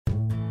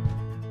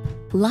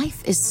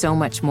Life is so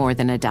much more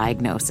than a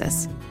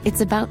diagnosis. It's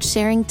about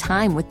sharing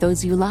time with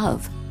those you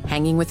love,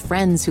 hanging with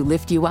friends who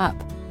lift you up,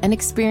 and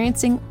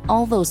experiencing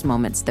all those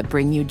moments that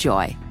bring you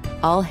joy.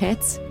 All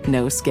hits,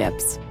 no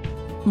skips.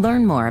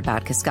 Learn more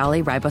about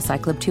Kisqali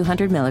Ribociclib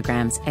 200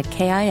 milligrams at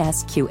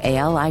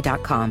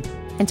KISQALI.com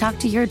and talk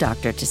to your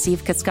doctor to see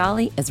if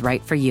Kisqali is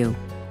right for you.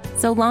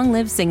 So long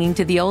live singing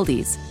to the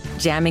oldies,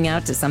 jamming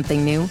out to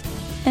something new,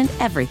 and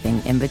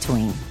everything in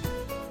between.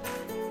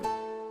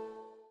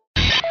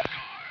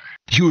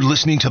 You're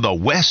listening to the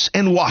Wes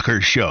and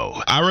Walker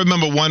Show. I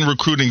remember one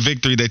recruiting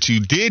victory that you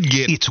did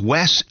get. It's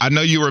Wes. I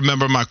know you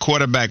remember my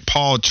quarterback,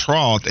 Paul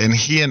Troth, and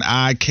he and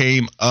I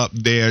came up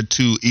there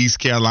to East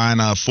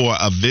Carolina for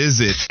a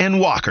visit. And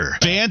Walker.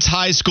 Vance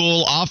High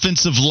School,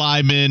 offensive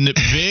lineman,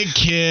 big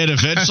kid,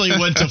 eventually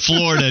went to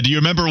Florida. Do you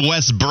remember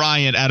Wes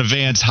Bryant out of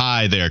Vance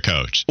High there,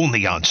 Coach?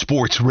 Only on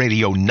Sports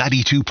Radio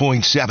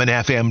 92.7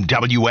 FM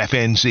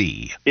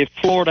WFNZ. If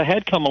Florida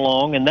had come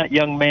along and that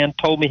young man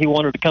told me he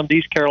wanted to come to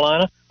East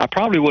Carolina, I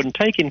probably wouldn't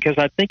take him because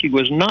I think he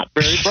was not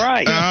very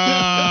bright.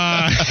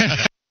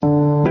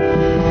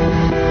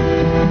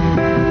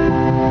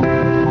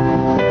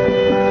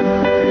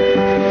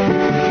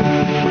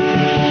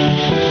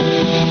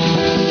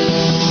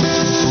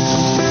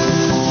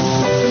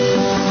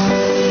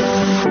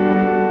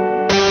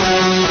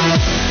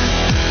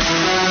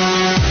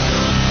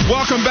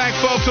 Welcome back,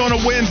 folks, on a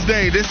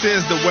Wednesday. This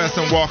is the Wes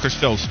and Walker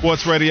Show.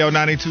 Sports Radio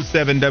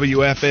 92.7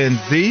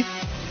 WFNZ.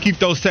 Keep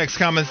those texts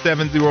coming,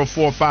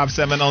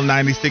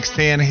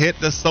 704-570-9610. Hit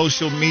the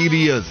social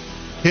medias.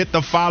 Hit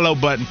the follow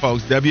button,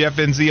 folks.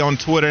 WFNZ on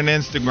Twitter and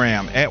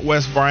Instagram. At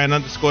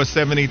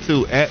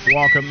WestBryan_72. At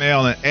Walker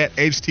Mail. And at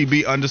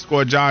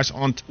HTB_Josh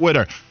on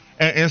Twitter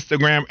and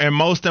Instagram. And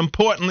most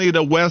importantly,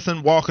 the Wes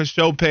and Walker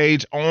Show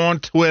page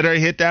on Twitter.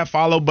 Hit that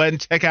follow button.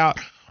 Check out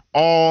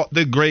all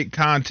the great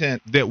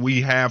content that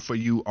we have for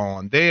you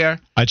on there.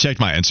 I checked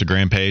my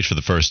Instagram page for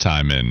the first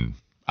time in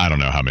I don't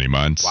know how many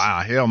months.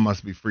 Wow, hell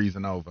must be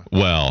freezing over.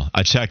 Well,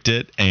 I checked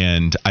it,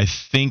 and I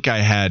think I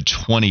had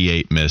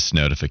 28 missed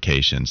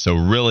notifications, so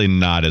really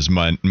not as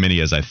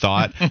many as I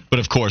thought. But,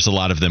 of course, a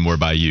lot of them were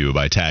by you,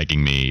 by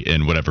tagging me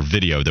in whatever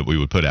video that we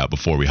would put out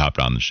before we hopped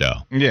on the show.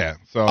 Yeah.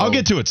 So I'll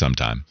get to it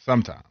sometime.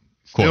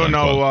 Still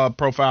no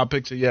profile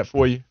picture yet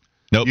for you?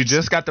 Nope. You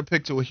just got the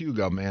picture with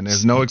Hugo, man.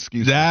 There's no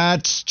excuse.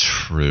 That's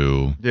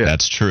true. Yeah.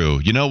 That's true.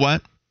 You know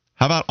what?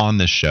 How about on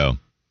this show?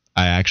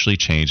 I actually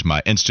changed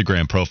my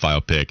Instagram profile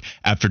pic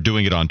after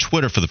doing it on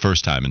Twitter for the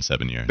first time in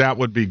 7 years. That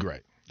would be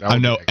great. I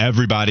know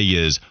everybody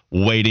is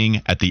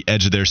waiting at the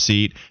edge of their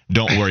seat.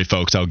 Don't worry,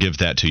 folks. I'll give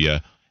that to you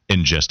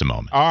in just a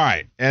moment. All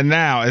right. And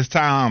now it's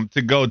time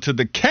to go to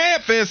the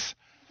campus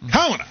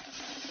corner.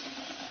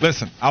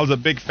 Listen, I was a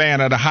big fan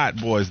of the Hot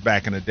Boys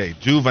back in the day.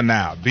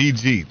 Juvenile,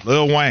 BG,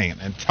 Lil Wayne,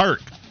 and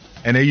Turk.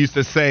 And they used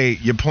to say,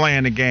 you're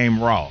playing the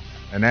game raw.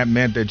 And that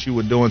meant that you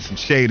were doing some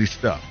shady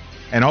stuff.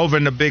 And over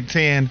in the Big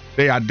Ten,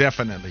 they are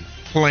definitely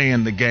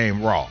playing the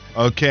game raw,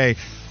 okay?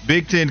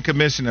 Big Ten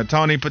Commissioner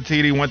Tony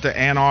Petitti went to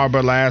Ann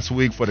Arbor last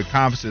week for the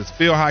conference's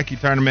field hockey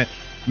tournament,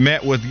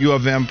 met with U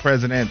of M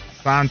President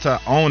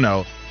Santa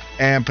Ono,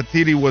 and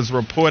Petitti was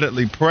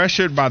reportedly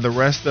pressured by the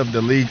rest of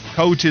the league's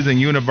coaches and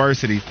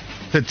universities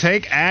to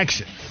take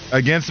action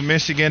against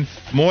Michigan,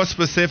 more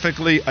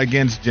specifically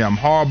against Jim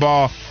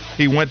Harbaugh.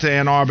 He went to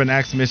Ann Arbor and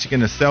asked Michigan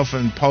to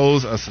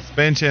self-impose a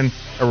suspension,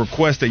 a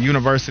request that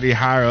university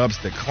higher-ups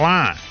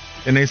declined.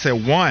 And they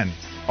said, one,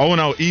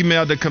 Ono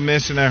emailed the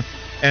commissioner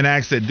and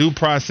asked that due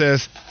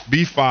process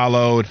be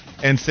followed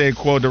and said,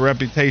 quote, the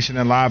reputation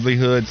and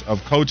livelihoods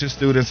of coaches,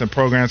 students, and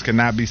programs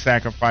cannot be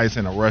sacrificed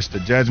in a rush to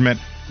judgment,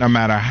 no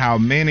matter how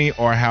many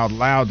or how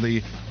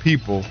loudly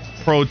people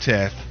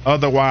protest.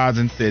 Otherwise,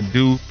 and said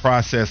due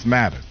process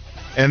matters.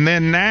 And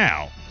then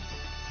now,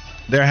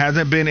 there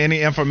hasn't been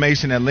any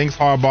information that links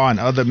Harbaugh and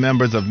other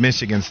members of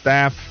Michigan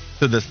staff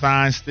to the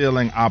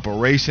sign-stealing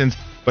operations,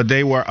 but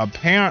they were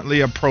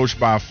apparently approached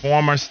by a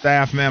former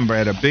staff member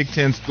at a Big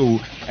Ten school,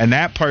 and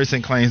that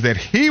person claims that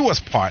he was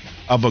part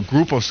of a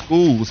group of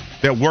schools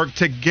that worked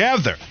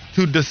together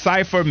to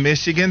decipher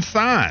Michigan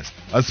signs.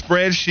 A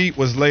spreadsheet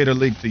was later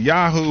leaked to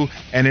Yahoo,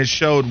 and it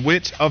showed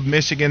which of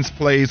Michigan's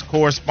plays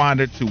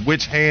corresponded to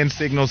which hand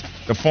signals.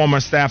 The former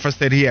staffer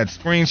said he had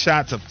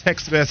screenshots of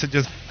text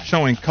messages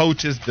showing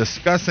coaches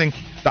discussing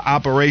the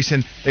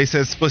operation. They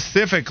said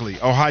specifically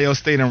Ohio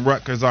State and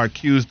Rutgers are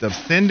accused of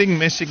sending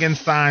Michigan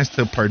signs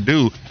to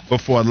Purdue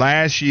before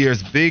last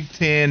year's Big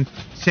Ten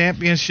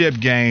championship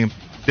game.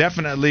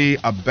 Definitely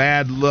a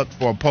bad look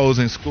for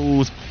opposing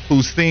schools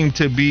who seem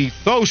to be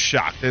so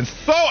shocked and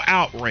so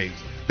outraged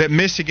that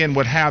Michigan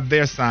would have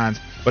their signs,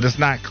 but it's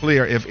not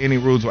clear if any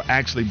rules were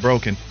actually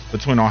broken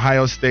between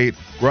Ohio State,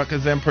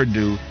 Rutgers, and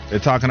Purdue. They're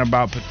talking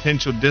about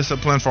potential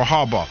discipline for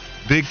Harbaugh.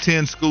 Big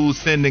Ten schools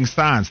sending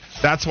signs.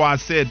 That's why I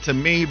said, to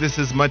me, this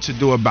is much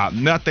ado about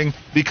nothing,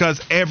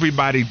 because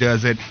everybody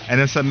does it, and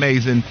it's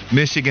amazing.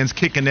 Michigan's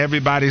kicking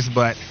everybody's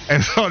butt,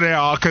 and so they're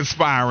all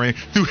conspiring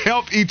to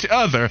help each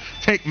other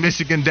take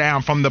Michigan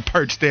down from the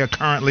perch they're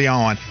currently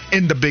on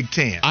in the Big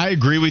Ten. I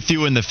agree with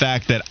you in the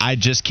fact that I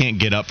just can't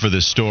get up for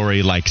this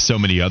story like so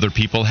many other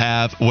people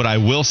have. What I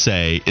will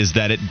say is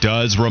that it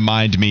does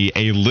remind me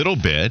a little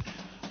bit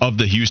of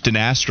the Houston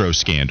Astros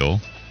scandal,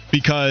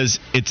 because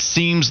it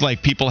seems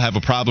like people have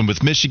a problem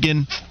with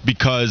Michigan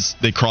because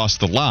they crossed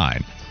the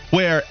line,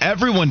 where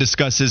everyone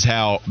discusses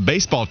how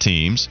baseball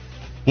teams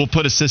will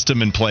put a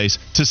system in place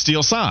to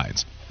steal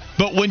signs.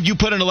 But when you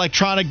put an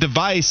electronic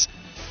device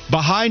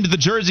behind the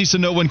jersey so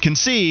no one can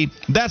see,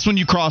 that's when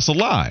you cross a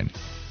line.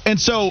 And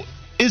so,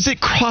 is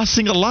it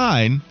crossing a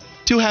line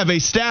to have a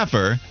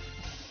staffer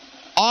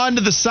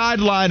onto the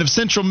sideline of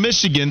Central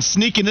Michigan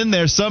sneaking in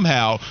there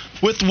somehow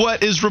with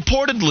what is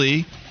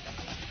reportedly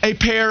a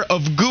pair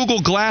of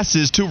Google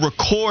glasses to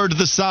record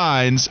the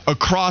signs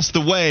across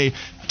the way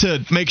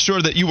to make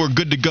sure that you were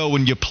good to go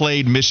when you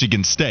played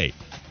Michigan State?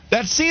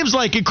 That seems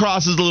like it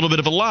crosses a little bit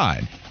of a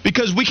line,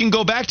 because we can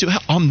go back to,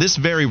 on this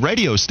very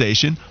radio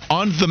station,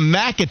 on the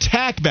Mac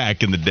Attack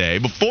back in the day,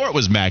 before it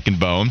was Mac and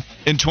Bone,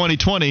 in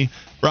 2020,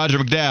 Roger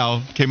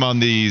McDowell came on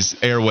these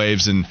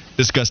airwaves and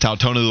discussed how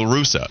Tony La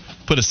Russa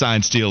put a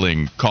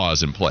sign-stealing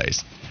cause in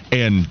place.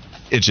 And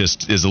it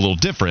just is a little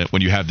different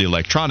when you have the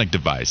electronic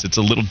device. It's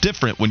a little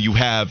different when you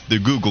have the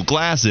Google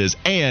glasses,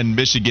 and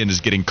Michigan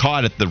is getting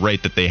caught at the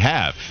rate that they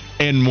have.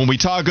 And when we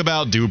talk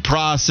about due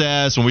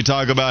process, when we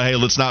talk about, hey,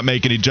 let's not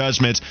make any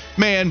judgments,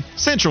 man,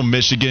 Central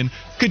Michigan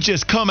could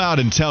just come out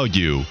and tell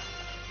you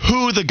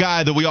who the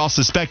guy that we all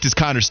suspect is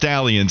Connor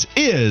Stallions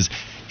is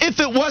if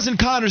it wasn't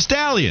Connor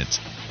Stallions.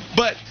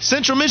 But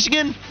Central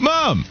Michigan,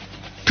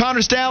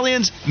 Connor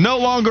Stallions no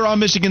longer on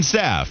Michigan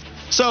staff.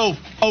 So,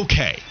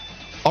 okay.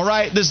 All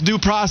right, this due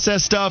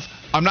process stuff,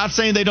 I'm not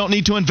saying they don't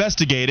need to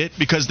investigate it,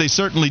 because they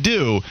certainly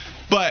do.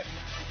 But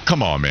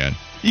come on, man.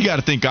 You got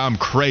to think I'm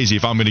crazy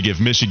if I'm going to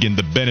give Michigan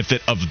the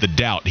benefit of the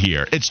doubt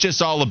here. It's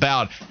just all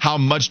about how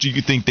much do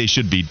you think they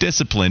should be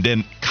disciplined.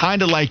 And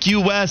kind of like you,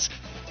 Wes,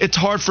 it's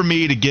hard for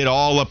me to get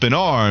all up in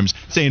arms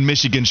saying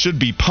Michigan should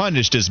be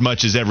punished as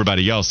much as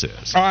everybody else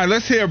is. All right,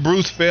 let's hear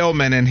Bruce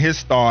Feldman and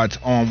his thoughts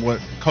on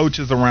what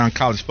coaches around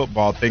college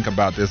football think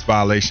about this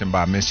violation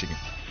by Michigan.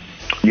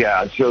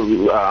 Yeah, so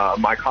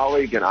my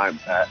colleague and I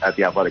at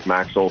the Athletic,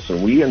 Max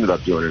Olson, we ended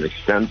up doing an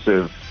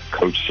extensive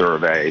coach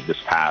survey this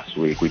past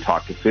week. We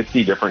talked to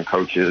 50 different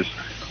coaches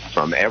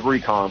from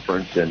every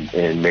conference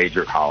in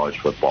major college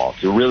football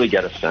to really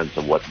get a sense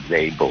of what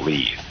they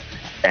believe.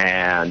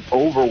 And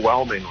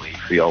overwhelmingly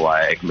feel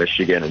like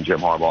Michigan and Jim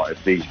Harbaugh,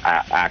 if these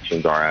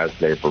actions are as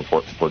they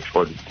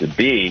purported to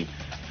be,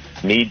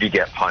 need to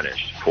get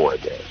punished for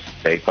this.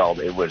 They felt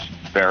it was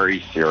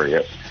very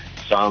serious.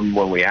 Some,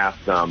 when we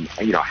asked them,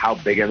 how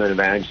big of an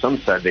advantage, some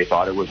said they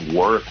thought it was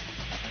worth,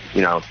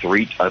 a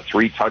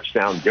three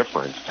touchdown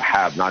difference to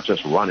have not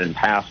just run and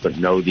pass, but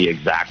know the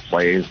exact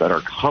plays that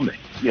are coming.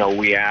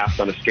 We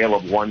asked on a scale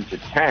of 1 to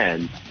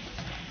 10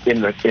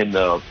 in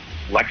the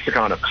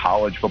lexicon of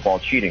college football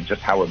cheating,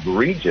 just how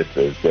egregious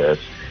is this?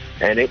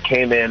 And it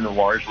came in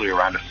largely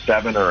around a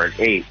 7 or an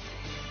 8.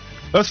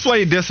 Let's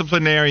play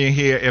disciplinarian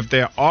here. If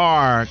there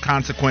are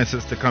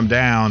consequences to come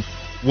down,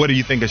 what do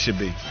you think it should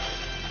be?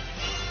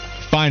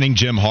 Fining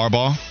Jim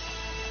Harbaugh.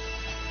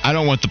 I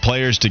don't want the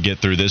players to get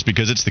through this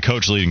because it's the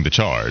coach leading the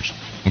charge.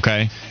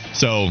 Okay?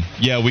 So,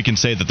 yeah, we can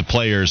say that the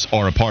players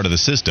are a part of the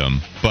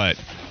system, but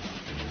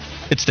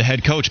it's the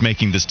head coach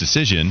making this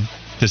decision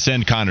to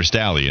send Connor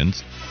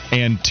Stallions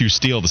and to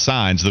steal the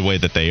signs the way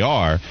that they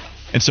are.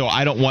 And so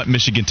I don't want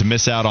Michigan to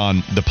miss out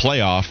on the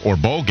playoff or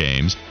bowl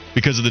games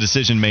because of the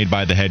decision made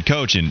by the head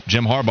coach. And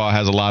Jim Harbaugh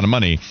has a lot of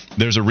money.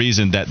 There's a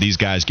reason that these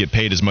guys get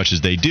paid as much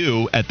as they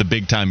do at the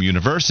big-time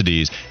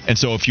universities. And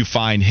so if you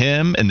find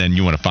him and then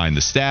you want to find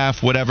the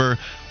staff, whatever,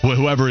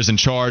 whoever is in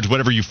charge,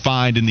 whatever you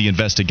find in the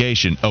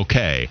investigation,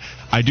 okay.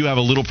 I do have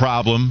a little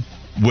problem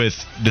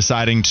with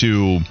deciding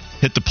to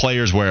hit the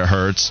players where it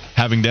hurts,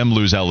 having them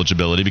lose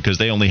eligibility because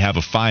they only have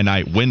a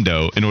finite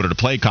window in order to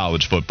play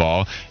college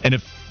football. And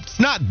if it's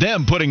not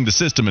them putting the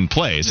system in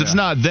place, it's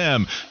not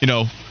them,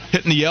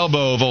 hitting the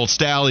elbow of old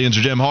Stallions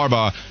or Jim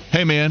Harbaugh.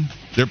 Hey, man,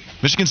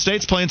 Michigan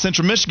State's playing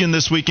Central Michigan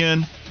this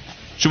weekend.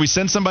 Should we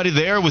send somebody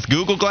there with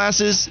Google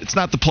glasses? It's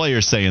not the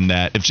players saying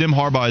that. If Jim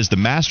Harbaugh is the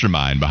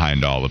mastermind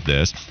behind all of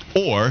this,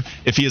 or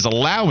if he is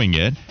allowing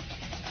it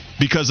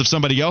because of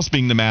somebody else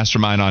being the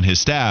mastermind on his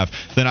staff,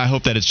 then I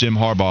hope that it's Jim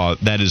Harbaugh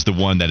that is the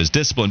one that is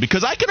disciplined.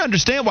 Because I can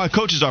understand why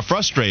coaches are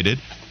frustrated.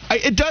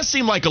 It does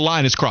seem like a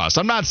line is crossed.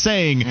 I'm not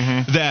saying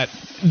that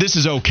this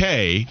is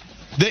okay.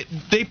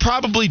 They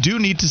probably do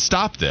need to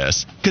stop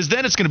this, because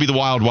then it's going to be the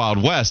wild,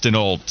 wild west and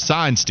old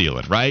sign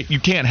stealing, right? You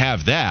can't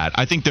have that.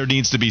 I think there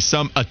needs to be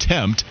some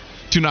attempt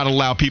to not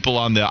allow people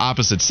on the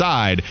opposite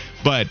side,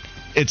 but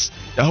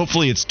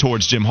hopefully it's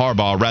towards Jim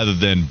Harbaugh rather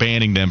than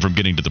banning them from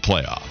getting to the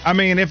playoff. I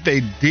mean, if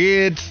they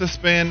did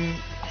suspend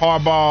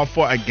Harbaugh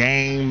for a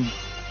game,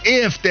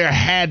 if there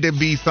had to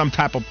be some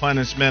type of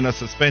punishment or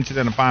suspension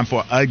and a fine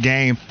for a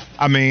game,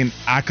 I mean,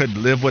 I could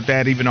live with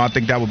that, even though I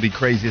think that would be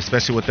crazy,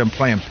 especially with them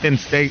playing Penn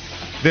State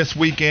this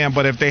weekend.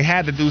 But if they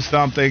had to do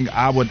something,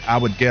 I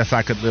would guess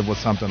I could live with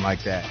something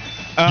like that.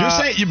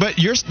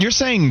 You're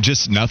saying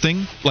just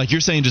nothing? Like,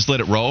 you're saying just let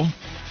it roll?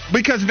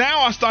 Because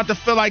now I start to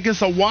feel like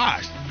it's a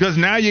wash. Because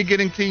now you're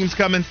getting teams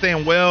coming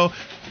saying, well,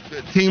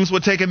 teams were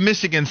taking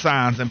Michigan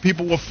signs and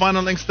people were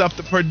funneling stuff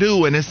to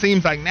Purdue. And it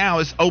seems like now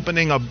it's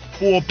opening a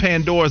full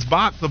Pandora's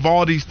box of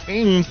all these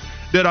teams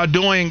that are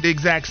doing the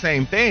exact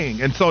same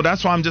thing. And so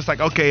that's why I'm just like,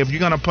 okay, if you're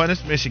going to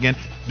punish Michigan,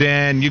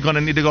 then you're going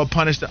to need to go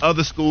punish the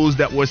other schools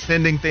that were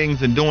sending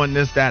things and doing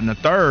this, that, and the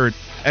third.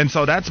 And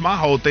so that's my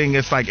whole thing.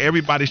 It's like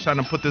everybody's trying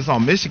to put this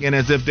on Michigan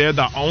as if they're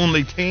the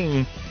only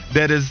team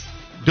that is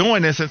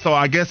doing this. And so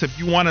I guess if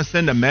you want to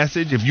send a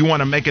message, if you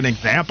want to make an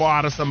example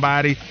out of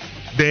somebody,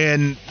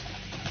 then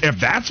if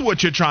that's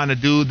what you're trying to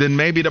do, then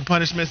maybe the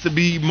punishment should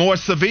be more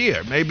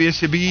severe. Maybe it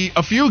should be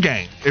a few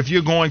games. If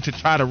you're going to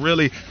try to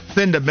really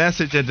send a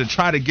message and to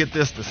try to get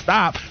this to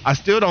stop, I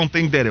still don't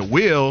think that it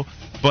will.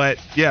 But,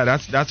 yeah,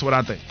 that's what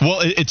I think. Well,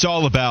 it's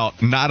all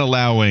about not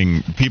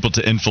allowing people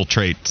to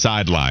infiltrate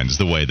sidelines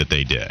the way that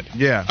they did.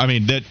 Yeah. I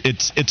mean,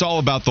 it's all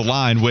about the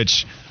line,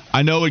 which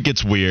I know it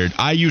gets weird.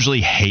 I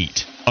usually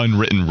hate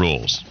unwritten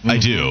rules. I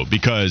do,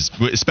 because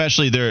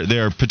especially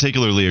they're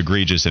particularly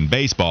egregious in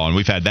baseball, and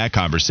we've had that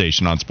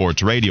conversation on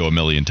sports radio a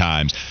million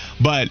times.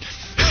 But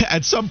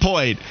at some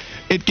point,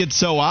 it gets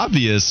so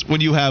obvious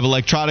when you have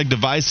electronic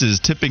devices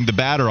tipping the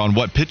batter on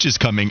what pitch is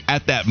coming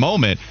at that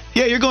moment.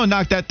 Yeah, you're going to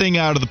knock that thing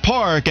out of the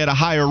park at a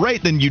higher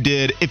rate than you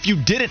did if you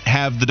didn't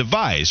have the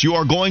device. You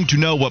are going to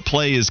know what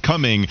play is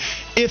coming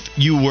if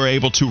you were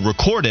able to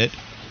record it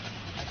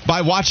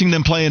by watching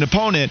them play an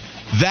opponent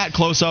that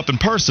close up and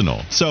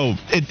personal. So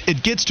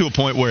it gets to a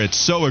point where it's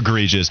so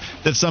egregious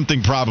that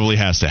something probably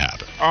has to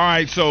happen. All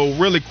right, so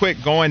really quick,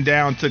 going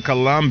down to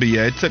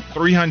Columbia, it took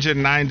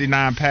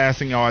 399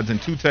 passing yards and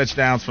 2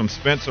 touchdowns from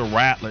Spencer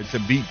Rattler to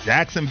beat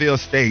Jacksonville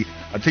State,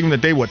 a team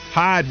that they were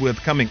tied with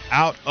coming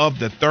out of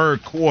the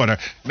third quarter.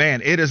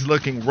 Man, it is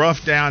looking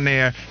rough down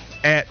there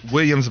at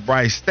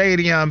Williams-Brice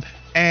Stadium.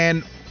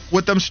 And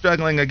with them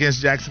struggling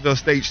against Jacksonville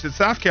State, should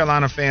South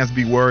Carolina fans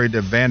be worried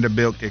that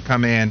Vanderbilt could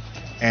come in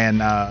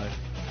and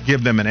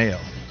give them an L?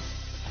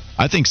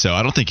 I think so.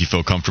 I don't think you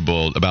feel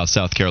comfortable about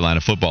South Carolina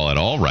football at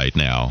all right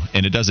now.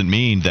 And it doesn't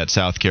mean that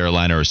South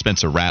Carolina or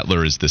Spencer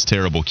Rattler is this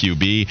terrible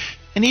QB.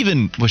 And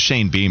even with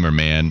Shane Beamer,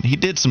 man, he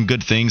did some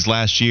good things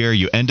last year.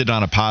 You ended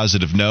on a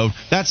positive note.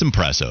 That's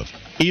impressive.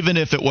 Even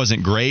if it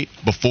wasn't great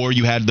before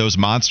you had those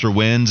monster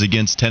wins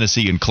against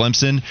Tennessee and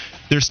Clemson,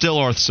 there still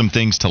are some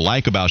things to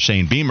like about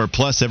Shane Beamer.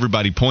 Plus,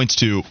 everybody points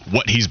to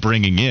what he's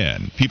bringing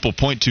in. People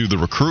point to the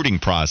recruiting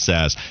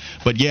process.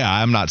 But, yeah,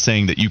 I'm not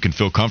saying that you can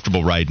feel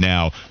comfortable right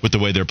now with the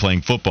way they're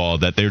playing football,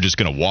 that they're just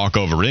going to walk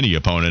over any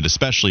opponent,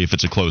 especially if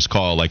it's a close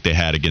call like they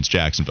had against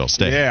Jacksonville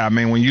State. Yeah, I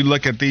mean, when you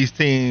look at these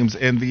teams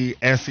in the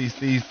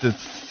SEC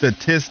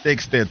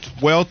statistics, they're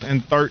 12th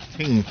and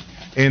 13th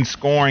in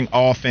scoring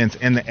offense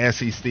in the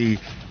SEC.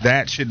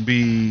 That should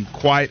be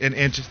quite an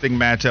interesting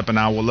matchup, and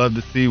I would love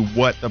to see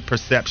what the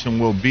perception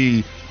will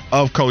be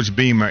of Coach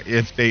Beamer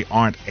if they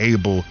aren't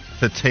able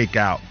to take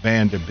out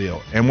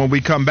Vanderbilt. And when we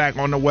come back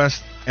on the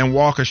West and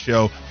Walker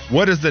Show,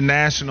 what is the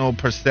national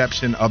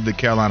perception of the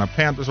Carolina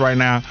Panthers right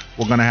now?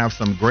 We're going to have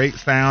some great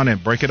sound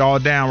and break it all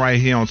down right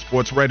here on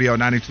Sports Radio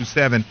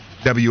 92.7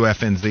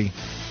 WFNZ.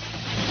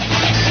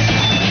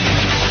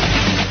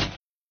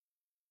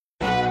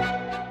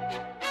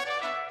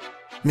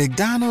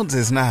 McDonald's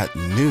is not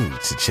new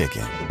to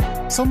chicken.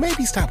 So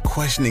maybe stop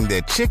questioning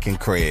their chicken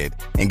cred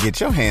and get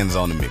your hands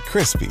on the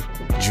McCrispy.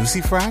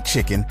 Juicy fried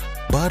chicken,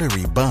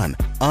 buttery bun,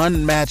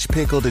 unmatched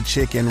pickle to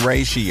chicken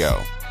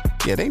ratio.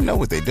 Yeah, they know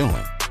what they're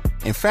doing.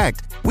 In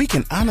fact, we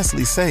can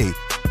honestly say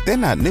they're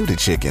not new to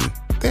chicken,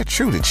 they're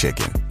true to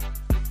chicken.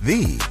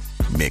 The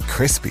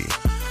McCrispy.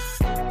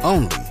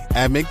 Only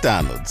at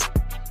McDonald's.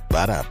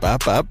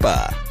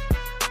 Ba-da-ba-ba-ba.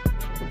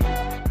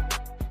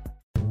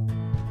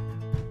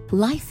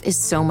 Life is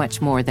so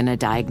much more than a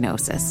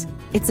diagnosis.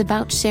 It's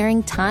about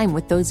sharing time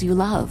with those you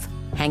love,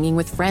 hanging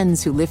with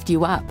friends who lift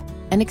you up,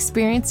 and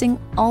experiencing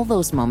all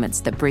those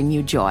moments that bring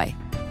you joy.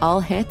 All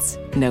hits,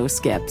 no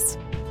skips.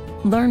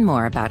 Learn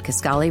more about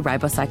Kisqali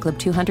Ribociclib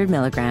 200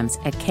 milligrams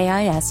at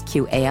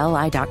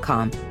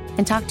KISQALI.com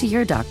and talk to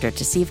your doctor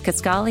to see if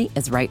Kisqali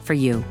is right for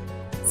you.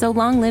 So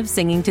long live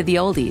singing to the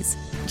oldies,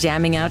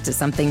 jamming out to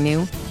something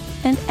new,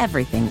 and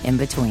everything in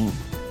between.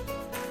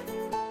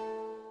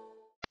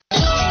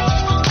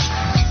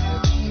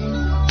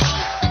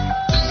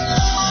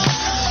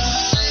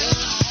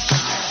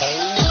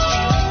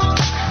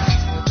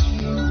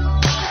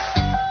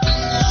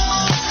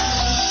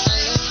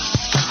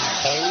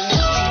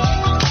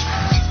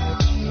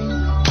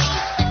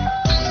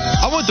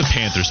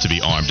 To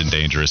be armed and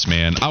dangerous,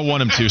 man. I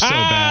want him to so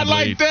badly.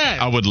 I like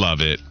that. I would love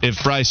it.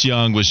 If Bryce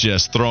Young was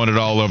just throwing it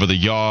all over the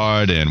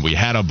yard and we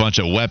had a bunch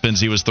of weapons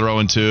he was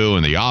throwing to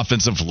and the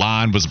offensive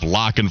line was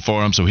blocking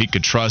for him so he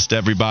could trust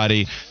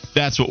everybody,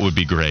 That's what would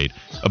be great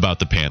about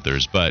the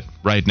Panthers. But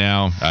right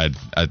now, I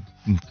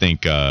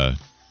think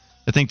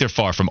they're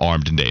far from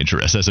armed and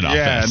dangerous as an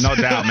offense. Yeah, no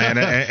doubt, man.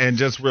 And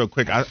just real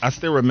quick, I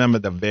still remember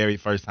the very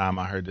first time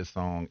I heard this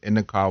song in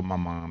the car with my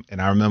mom.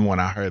 And I remember when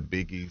I heard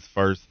Biggie's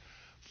first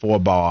 4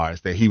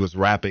 bars that he was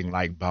rapping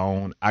like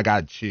Bone, I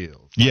got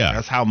chills. Yeah.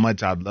 That's how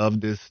much I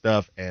love this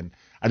stuff. And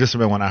I just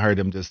remember when I heard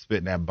him just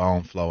spitting that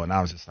Bone flow, and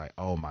I was just like,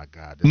 oh, my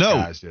God, this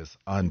guy's just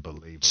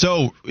unbelievable.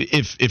 So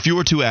if you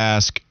were to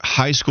ask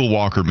high school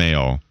Walker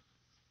male,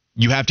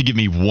 you have to give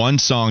me one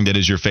song that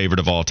is your favorite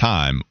of all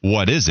time,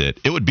 what is it?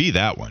 It would be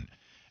that one.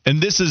 And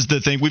this is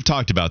the thing, we've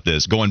talked about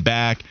this, going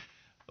back,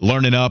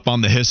 learning up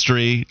on the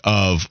history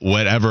of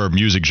whatever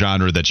music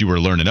genre that you were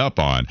learning up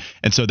on.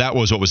 And so that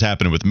was what was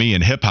happening with me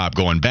in hip hop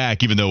going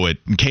back, even though it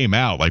came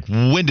out. Like,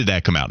 when did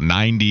that come out?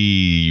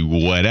 90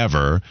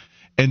 whatever.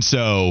 And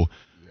so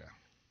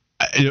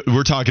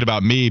we're talking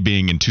about me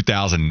being in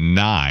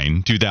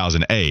 2009,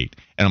 2008.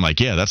 And I'm like,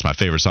 yeah, that's my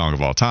favorite song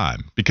of all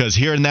time. Because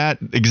hearing that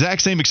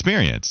exact same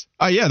experience,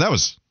 oh, yeah, that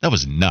was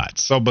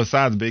nuts. So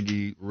besides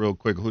Biggie, real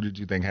quick, who did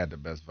you think had the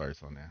best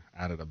verse on there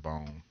out of the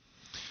Bone?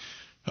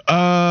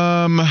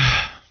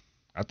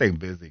 I think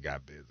Busy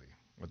got busy.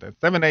 With that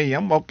 7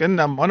 a.m. walking,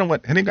 I'm wondering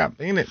what, and he got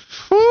in it.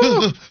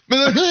 Yo,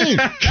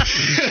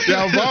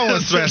 Bone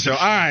was special. All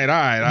right.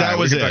 That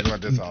was it. Talk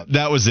about this all day.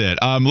 That was it.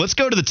 Let's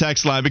go to the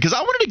text line because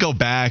I wanted to go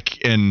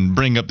back and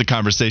bring up the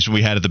conversation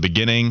we had at the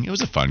beginning. It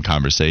was a fun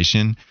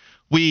conversation.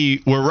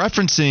 We were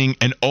referencing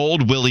an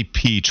old Willie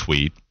P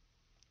tweet.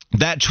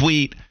 That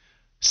tweet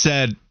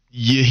said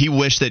he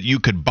wished that you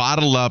could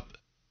bottle up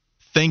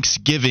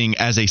Thanksgiving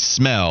as a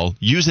smell,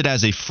 use it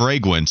as a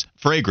fragrance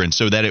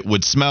so that it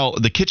would smell,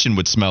 the kitchen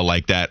would smell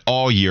like that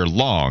all year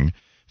long.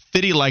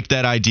 Fitty liked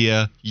that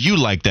idea. You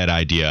liked that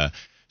idea.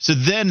 So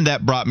then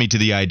that brought me to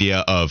the idea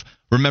of,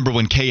 remember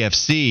when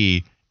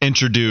KFC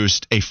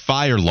introduced a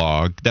fire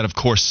log that, of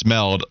course,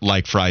 smelled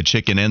like fried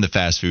chicken and the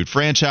fast food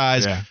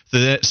franchise. Yeah.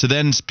 So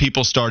then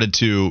people started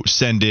to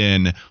send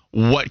in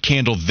what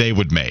candle they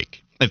would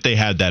make if they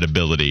had that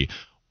ability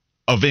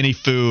of any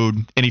food,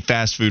 any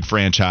fast food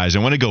franchise. I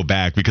want to go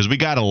back because we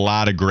got a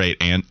lot of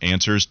great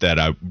answers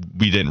that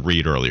we didn't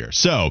read earlier.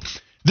 So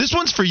this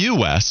one's for you,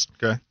 Wes.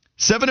 Okay.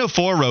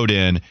 704 wrote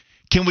in,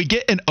 can we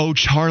get an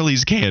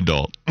O'Charlie's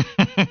candle?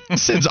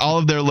 Since all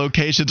of their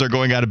locations are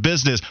going out of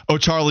business.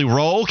 O'Charlie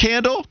roll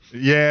candle?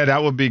 Yeah,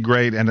 that would be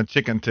great. And a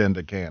chicken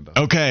tender candle.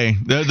 Okay.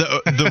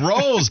 The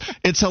rolls,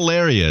 it's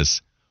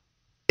hilarious.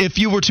 If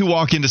you were to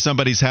walk into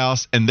somebody's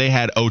house and they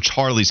had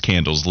O'Charlie's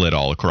candles lit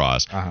all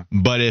across,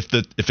 but if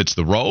it's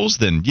the rolls,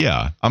 then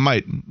yeah, I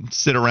might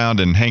sit around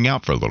and hang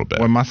out for a little bit.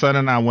 When my son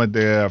and I went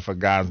there for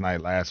guys'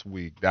 night last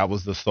week, that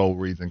was the sole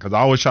reason, because I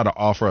always try to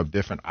offer up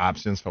different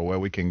options for where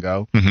we can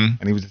go. And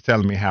he was just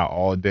telling me how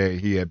all day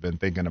he had been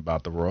thinking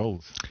about the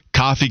rolls.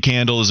 Coffee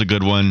candle is a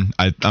good one.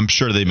 I'm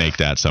sure they make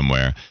that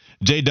somewhere.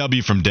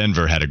 JW from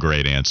Denver had a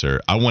great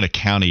answer. I want a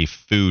county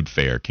food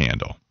fair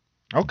candle.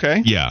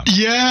 Okay. Yeah.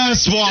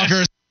 Yes,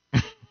 Walker.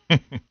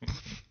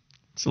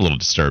 It's a little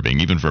disturbing,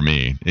 even for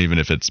me, even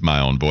if it's my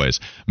own voice.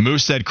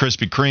 Moose said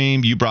Krispy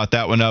Kreme. You brought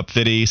that one up,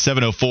 Fitty.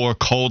 704,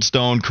 Cold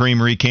Stone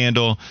Creamery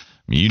Candle. I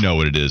mean, you know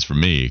what it is for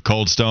me.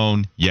 Cold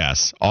Stone,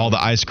 yes. All the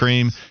ice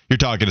cream. You're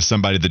talking to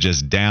somebody that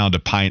just downed a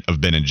pint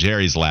of Ben &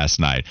 Jerry's last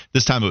night.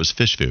 This time it was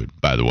fish food,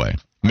 by the way.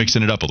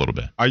 Mixing it up a little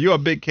bit. Are you a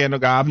big candle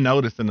guy? I've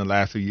noticed in the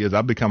last few years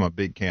I've become a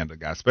big candle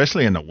guy,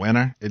 especially in the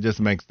winter. It just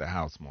makes the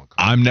house more cold.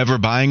 I'm never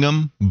buying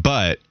them,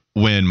 but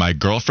when my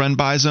girlfriend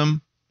buys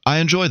them, I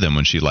enjoy them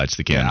when she lights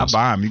the candles. Yeah,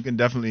 I buy them. You can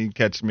definitely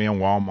catch me in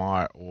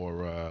Walmart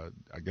or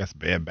I guess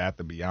Bed Bath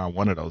 & Beyond,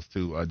 one of those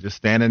two. Just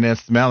standing there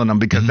smelling them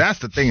because that's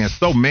the thing. There's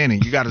so many.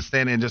 You got to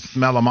stand there and just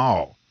smell them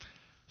all.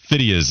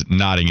 Fitty is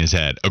nodding his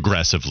head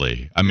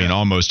aggressively. I mean,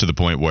 almost to the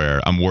point where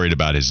I'm worried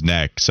about his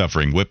neck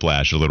suffering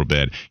whiplash a little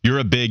bit. You're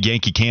a big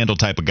Yankee Candle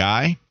type of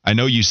guy. I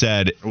know you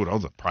said. Oh,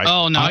 those are pricey.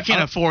 Oh no, I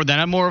can't afford that.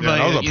 I'm more of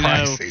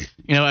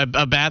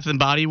a Bath and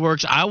Body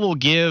Works. I will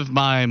give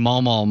my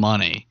mama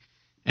money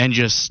and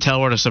just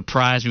tell her to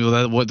surprise me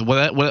with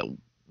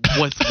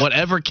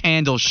whatever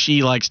candle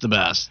she likes the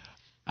best.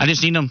 I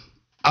just need them.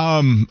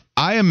 I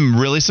am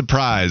really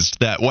surprised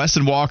that Wes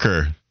and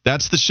Walker,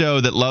 that's the show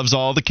that loves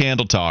all the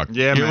candle talk.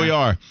 Yeah, Here we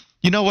are.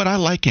 You know what? I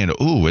like candle.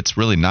 Ooh, it's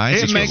really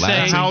nice. It makes the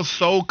house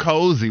so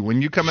cozy.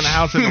 When you come in the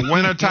house in the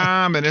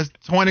wintertime and it's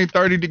 20,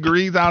 30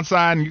 degrees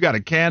outside and you got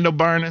a candle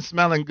burning,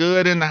 smelling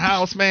good in the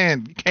house,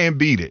 man, you can't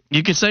beat it.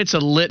 You could say it's a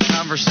lit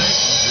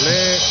conversation.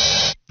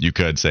 Lit. You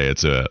could say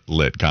it's a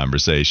lit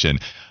conversation.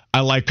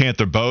 I like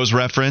Panther Bo's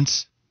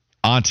reference.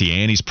 Auntie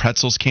Annie's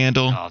pretzels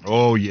candle.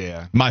 Oh,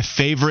 yeah. My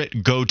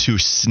favorite go-to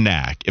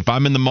snack. If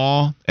I'm in the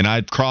mall and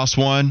I cross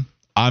one,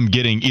 I'm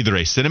getting either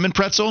a cinnamon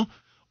pretzel,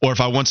 or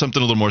if I want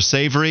something a little more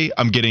savory,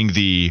 I'm getting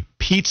the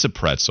pizza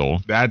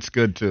pretzel. That's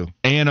good, too.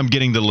 And I'm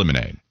getting the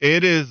lemonade.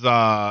 It is,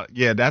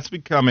 that's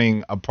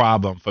becoming a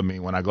problem for me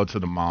when I go to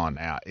the mall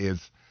now,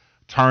 is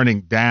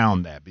turning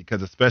down that,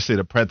 because especially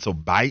the pretzel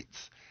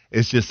bites,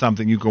 it's just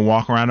something you can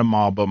walk around the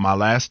mall. But my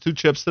last 2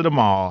 trips to the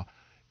mall,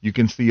 you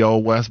can see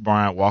old Wes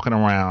Bryant walking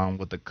around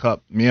with a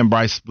cup. Me and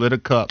Bryce split a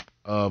cup,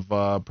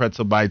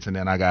 pretzel bites, and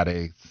then I got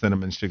a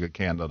cinnamon sugar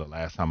candle the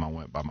last time I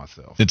went by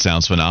myself. It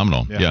sounds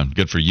phenomenal. Yeah,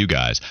 good for you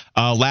guys.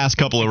 Last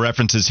couple of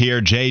references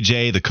here.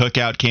 JJ, the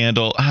cookout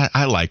candle.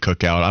 I like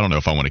cookout. I don't know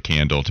if I want a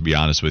candle, to be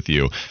honest with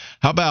you.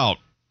 How about,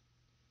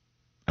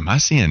 am I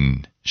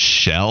seeing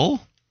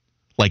Shell?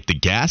 Like the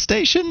gas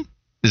station?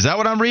 Is that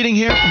what I'm reading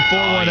here from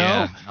 410?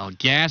 Yeah. Oh,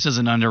 gas is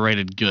an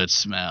underrated good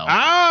smell.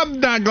 I'm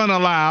not going to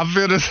lie. I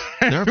feel the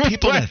same There are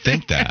people that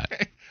think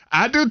that.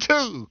 I do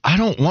too. I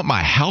don't want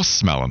my house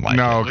smelling like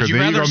no, that. because then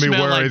you're going to be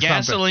worried like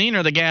gasoline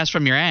or the gas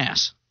from your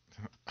ass?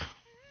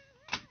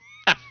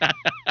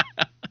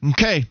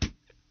 Okay.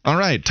 All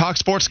right. Talk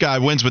Sports Guy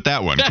wins with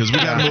that one because we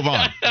got to move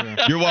on.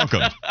 You're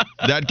welcome.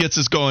 That gets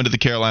us going to the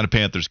Carolina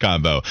Panthers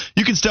combo.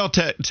 You can still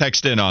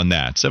text in on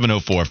that.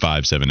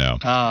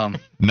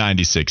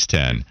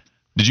 704-570-9610.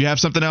 Did you have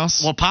something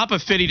else? Well, Papa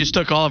Fitty just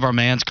took all of our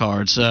man's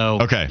cards, so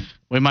okay.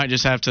 We might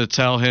just have to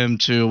tell him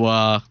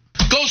to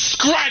go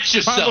scratch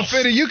yourself. Papa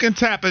Fitty, you can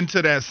tap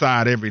into that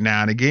side every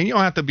now and again. You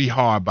don't have to be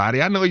hard body.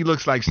 I know he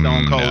looks like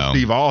Stone Cold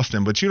Steve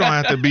Austin, but you don't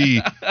have to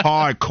be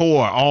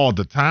hardcore all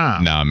the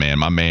time. Nah, man.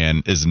 My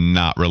man is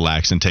not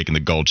relaxing, taking the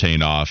gold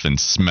chain off and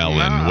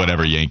smelling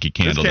whatever Yankee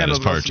candle that is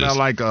purchased. Smell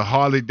like a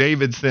Harley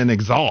Davidson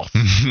exhaust.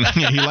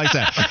 Yeah, he likes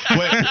that.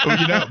 Wait,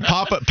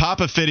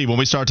 Papa Fitty, when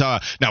we start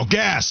talking, now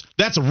gas,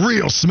 that's a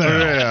real smell.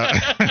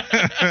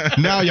 Yeah.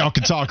 Now y'all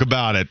can talk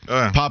about it.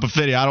 Papa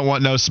Fitty, I don't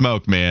want no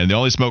smoke, man. The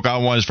only smoke I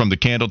want is from the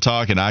candle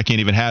talk, and I can't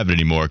even have it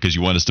anymore because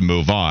you want us to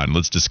move on.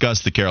 Let's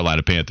discuss the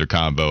Carolina Panther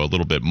combo a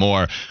little bit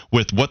more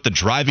with what the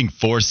driving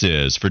force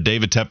is for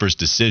David Tepper's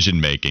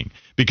decision-making.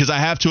 Because I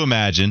have to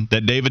imagine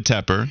that David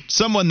Tepper,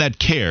 someone that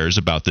cares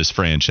about this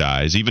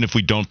franchise, even if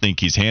we don't think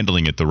he's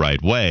handling it the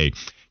right way,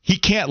 he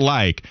can't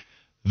like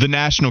the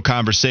national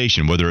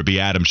conversation, whether it be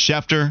Adam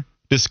Schefter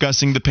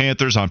discussing the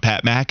Panthers on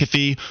Pat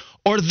McAfee,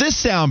 or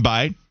this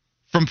soundbite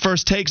from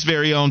First Take's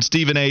very own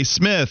Stephen A.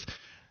 Smith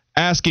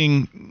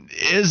asking,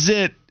 is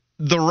it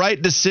the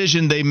right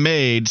decision they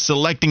made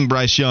selecting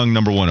Bryce Young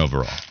number 1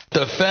 overall?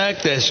 The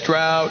fact that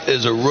Stroud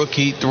is a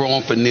rookie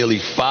throwing for nearly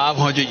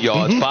 500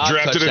 yards, 5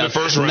 drafted touchdowns, in the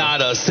first round.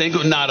 not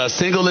a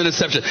single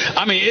interception.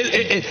 I mean,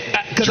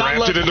 because I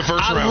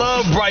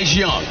love Bryce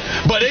Young,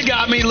 but it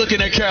got me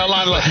looking at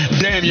Carolina like,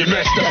 damn, you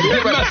messed up.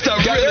 You messed up.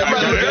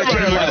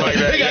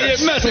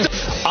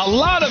 A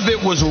lot of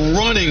it was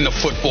running the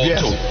football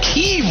too.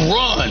 Key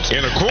runs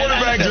in a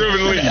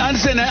quarterback-driven league. I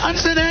understand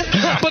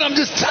that. But I'm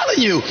just telling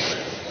you.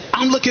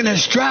 I'm looking at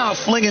Stroud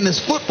flinging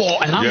this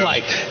football, and I'm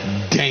like,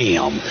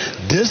 damn,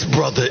 this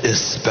brother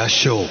is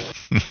special.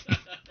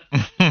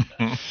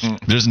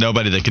 There's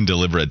nobody that can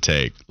deliver a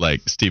take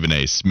like Stephen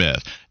A.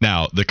 Smith.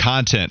 Now, the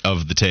content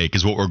of the take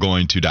is what we're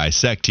going to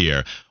dissect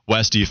here.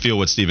 Wes, do you feel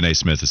what Stephen A.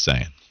 Smith is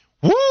saying?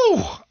 Woo!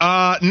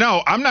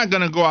 No, I'm not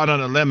going to go out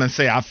on a limb and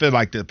say I feel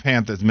like the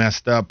Panthers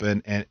messed up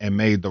and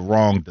made the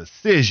wrong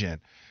decision.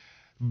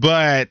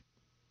 But,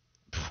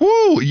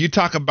 you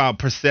talk about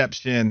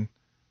perception,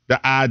 the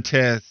eye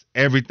test,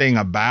 everything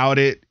about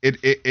it.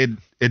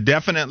 It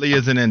definitely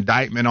is an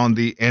indictment on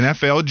the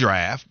NFL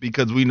draft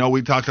because we know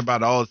we talked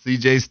about all of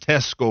CJ's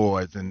test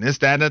scores and this,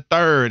 that, and the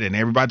third, and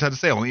everybody tried to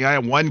say only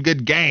had one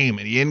good game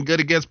and he ain't good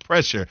against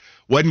pressure,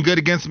 wasn't good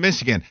against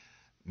Michigan.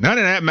 None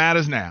of that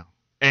matters now.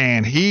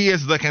 And he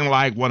is looking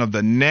like one of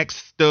the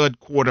next stud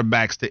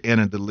quarterbacks to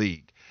enter the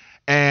league.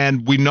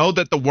 And we know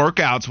that the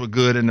workouts were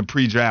good in the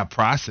pre-draft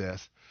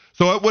process.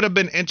 So it would have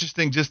been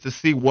interesting just to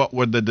see what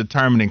were the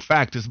determining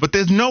factors. But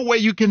there's no way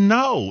you can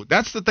know.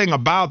 That's the thing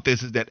about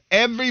this is that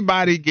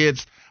everybody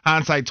gets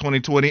hindsight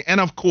 2020. And,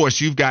 of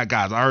course, you've got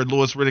guys. I heard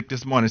Louis Riddick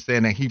this morning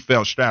saying that he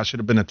felt Stroud should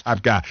have been a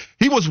top guy.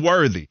 He was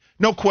worthy.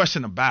 No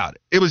question about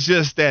it. It was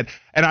just that,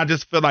 and I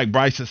just feel like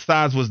Bryce's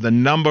size was the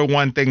number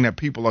one thing that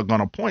people are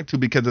going to point to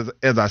because,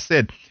 as I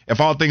said, if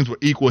all things were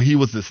equal, he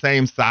was the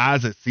same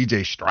size as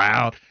C.J.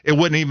 Stroud. It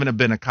wouldn't even have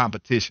been a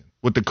competition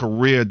with the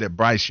career that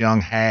Bryce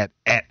Young had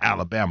at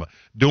Alabama,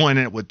 doing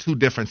it with 2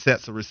 different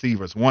sets of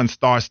receivers, one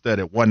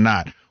star-studded, one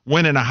not,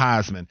 winning a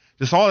Heisman,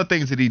 just all the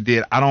things that he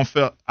did. I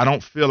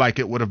don't feel like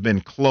it would have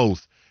been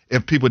close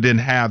if people didn't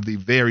have the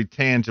very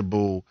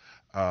tangible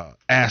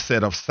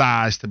asset of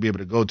size to be able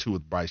to go to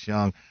with Bryce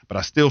Young. But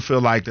I still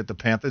feel like that the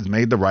Panthers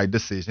made the right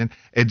decision.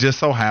 It just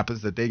so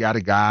happens that they got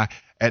a guy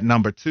at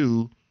number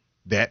 2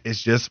 that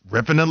is just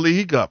ripping the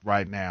league up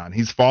right now. And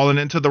he's fallen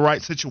into the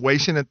right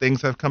situation and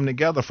things have come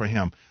together for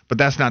him. But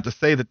that's not to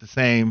say that the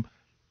same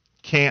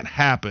can't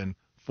happen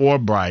for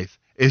Bryce.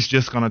 It's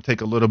just going to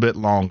take a little bit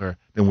longer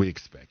than we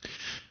expect.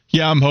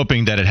 Yeah, I'm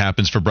hoping that it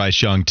happens for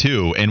Bryce Young,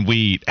 too. And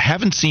we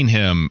haven't seen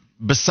him,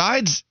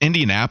 besides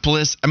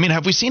Indianapolis, I mean,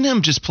 have we seen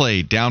him just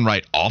play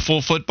downright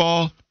awful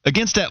football?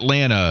 Against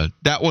Atlanta,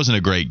 that wasn't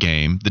a great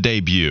game, the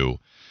debut.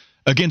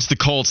 Against the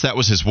Colts, that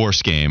was his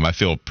worst game. I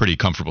feel pretty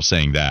comfortable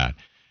saying that.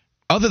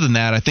 Other than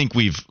that, I think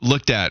we've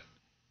looked at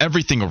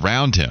everything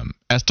around him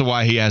as to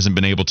why he hasn't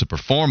been able to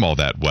perform all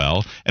that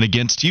well. And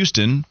against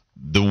Houston,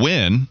 the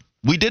win,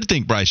 we did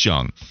think Bryce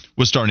Young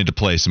was starting to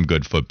play some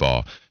good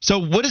football. So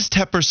what is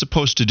Tepper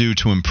supposed to do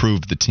to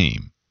improve the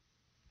team?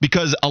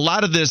 Because a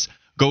lot of this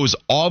goes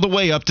all the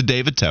way up to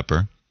David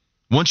Tepper,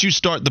 Once you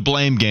start the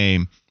blame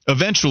game,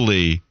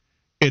 eventually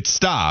it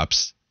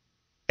stops.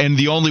 And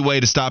the only way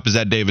to stop is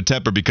at David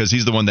Tepper, because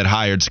he's the one that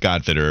hired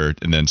Scott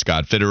Fitterer, and then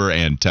Scott Fitterer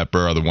and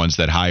Tepper are the ones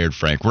that hired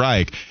Frank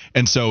Reich.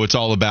 And so it's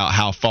all about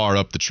how far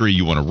up the tree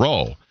you want to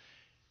roll.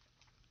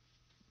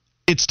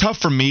 It's tough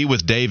for me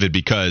with David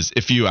because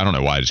I don't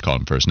know why I just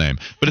called him first name,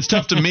 but it's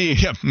tough to me,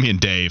 me and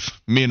Dave,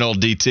 me and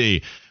old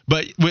DT.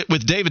 But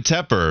with David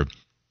Tepper,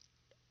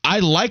 I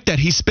like that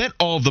he spent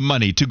all the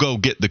money to go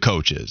get the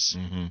coaches.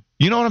 Mm-hmm.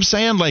 You know what I'm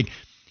saying? Like,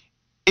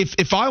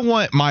 if I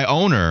want my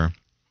owner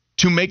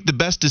to make the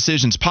best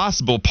decisions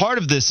possible, part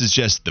of this is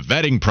just the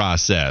vetting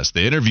process,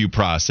 the interview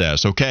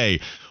process. Okay,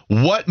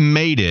 what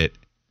made it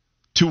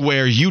to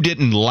where you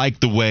didn't like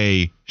the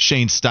way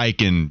Shane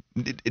Steichen,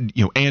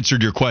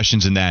 answered your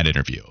questions in that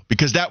interview?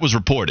 Because that was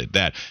reported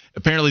that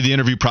apparently the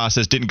interview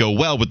process didn't go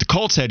well with the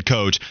Colts head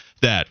coach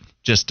that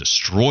just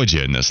destroyed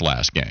you in this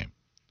last game.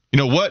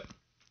 What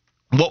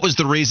was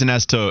the reason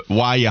as to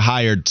why you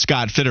hired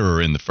Scott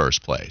Fitterer in the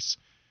first place?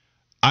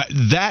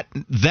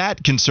 That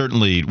can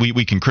certainly,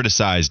 we can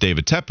criticize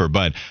David Tepper,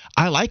 but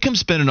I like him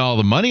spending all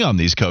the money on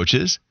these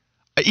coaches.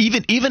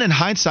 Even in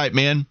hindsight,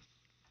 man,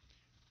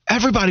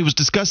 everybody was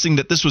discussing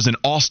that this was an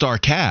all-star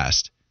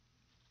cast.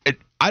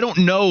 I don't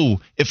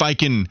know if I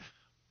can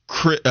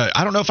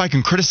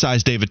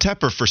criticize David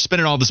Tepper for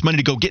spending all this money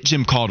to go get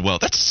Jim Caldwell.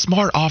 That's a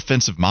smart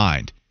offensive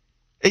mind.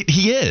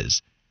 He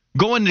is.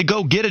 Going to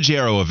go get a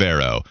Ejiro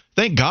Evero.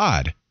 Thank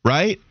God,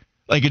 right?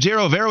 Like,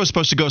 Ejiro Evero was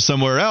supposed to go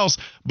somewhere else,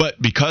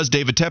 but because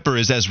David Tepper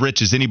is as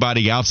rich as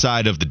anybody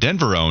outside of the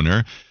Denver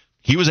owner,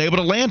 he was able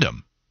to land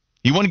him.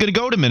 He wasn't going to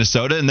go to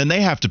Minnesota, and then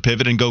they have to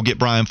pivot and go get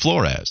Brian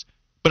Flores.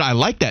 But I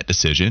like that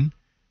decision.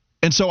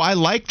 And so I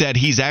like that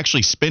he's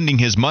actually spending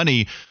his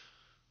money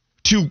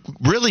to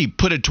really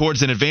put it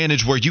towards an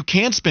advantage where you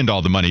can spend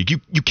all the money.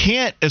 You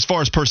can't as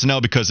far as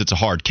personnel because it's a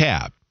hard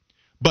cap,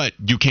 but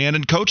you can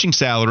in coaching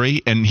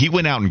salary, and he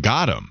went out and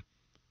got him.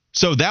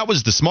 So that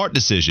was the smart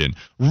decision.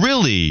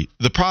 Really,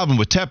 the problem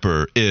with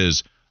Tepper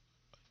is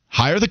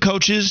hire the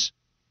coaches,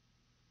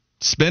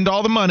 spend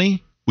all the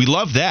money. We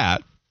love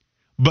that.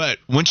 But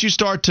once you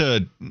start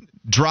to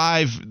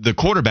drive the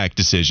quarterback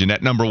decision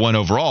at number one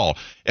overall,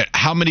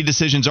 how many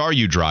decisions are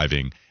you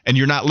driving? And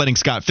you're not letting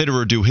Scott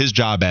Fitterer do his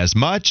job as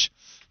much,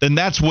 then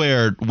that's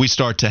where we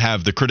start to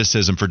have the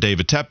criticism for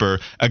David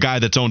Tepper, a guy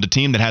that's owned a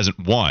team that hasn't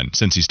won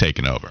since he's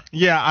taken over.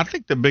 Yeah, I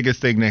think the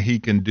biggest thing that he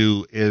can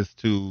do is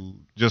to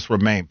just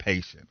remain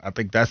patient. I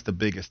think that's the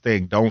biggest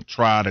thing. Don't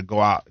try to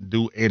go out and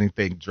do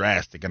anything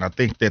drastic. And I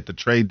think that the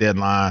trade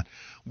deadline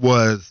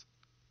was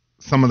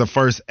some of the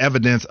first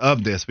evidence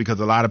of this, because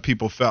a lot of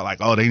people felt like,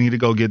 oh, they need to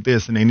go get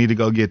this and they need to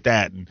go get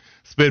that and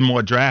spend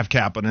more draft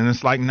capital. And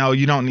it's like, no,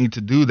 you don't need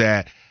to do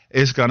that.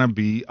 It's going to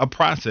be a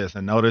process.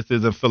 And no, this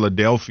isn't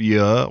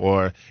Philadelphia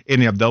or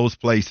any of those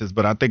places.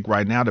 But I think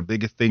right now the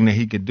biggest thing that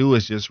he can do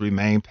is just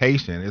remain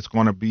patient. It's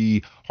going to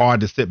be hard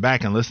to sit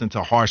back and listen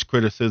to harsh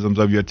criticisms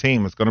of your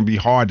team. It's going to be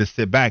hard to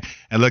sit back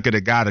and look at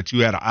a guy that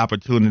you had an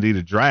opportunity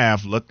to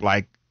draft look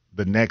like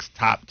the next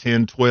top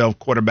 10, 12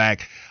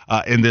 quarterback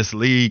in this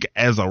league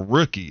as a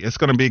rookie. It's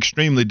going to be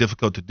extremely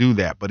difficult to do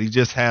that, but he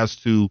just has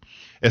to,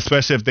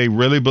 especially if they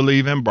really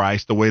believe in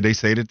Bryce the way they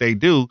say that they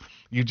do,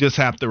 you just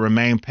have to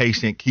remain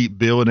patient, keep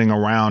building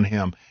around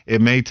him. It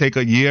may take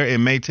a year, it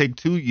may take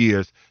 2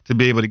 years to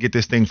be able to get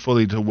this thing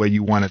fully to where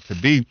you want it to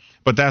be,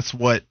 but that's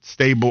what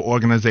stable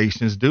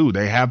organizations do.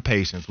 They have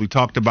patience. We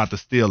talked about the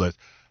Steelers.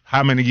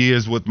 How many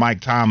years with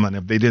Mike Tomlin,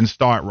 if they didn't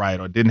start right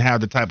or didn't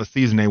have the type of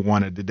season they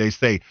wanted, did they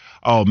say,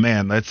 oh,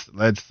 man, let's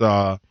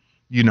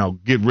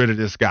get rid of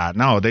this guy?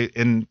 No,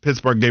 in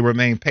Pittsburgh, they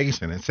remain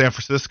patient. In San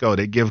Francisco,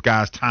 they give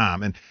guys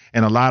time. And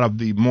a lot of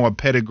the more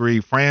pedigree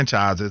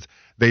franchises,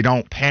 they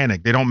don't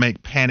panic. They don't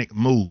make panic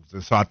moves.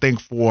 And so I think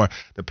for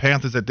the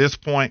Panthers at this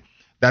point,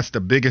 that's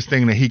the biggest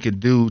thing that he could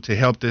do to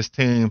help this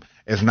team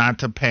is not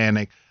to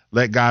panic,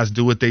 let guys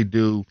do what they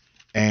do,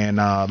 and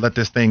let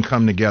this thing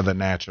come together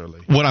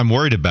naturally. What I'm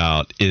worried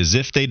about is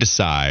if David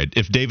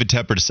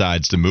Tepper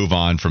decides to move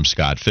on from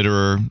Scott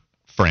Fitterer,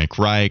 Frank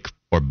Reich,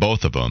 or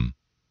both of them,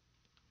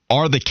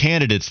 are the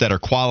candidates that are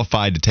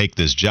qualified to take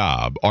this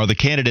job, are the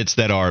candidates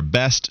that are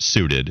best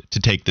suited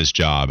to take this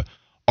job,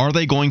 are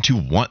they going to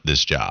want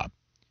this job?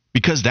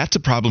 Because that's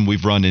a problem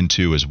we've run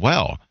into as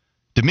well.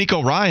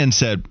 DeMeco Ryan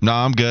said, no,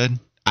 I'm good.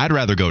 I'd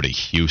rather go to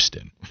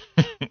Houston.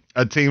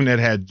 A team that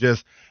had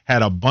just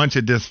had a bunch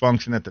of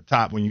dysfunction at the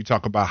top when you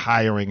talk about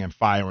hiring and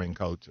firing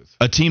coaches.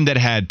 A team that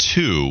had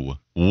 2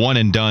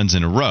 one-and-dones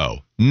in a row.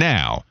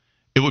 Now,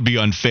 it would be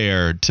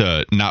unfair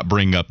to not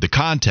bring up the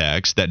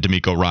context that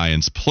DeMeco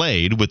Ryans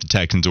played with the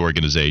Texans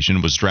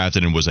organization, was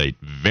drafted and was a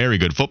very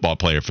good football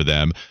player for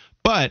them.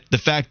 But the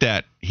fact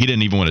that he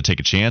didn't even want to take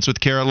a chance with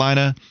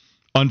Carolina,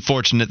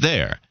 unfortunate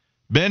there.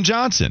 Ben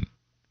Johnson.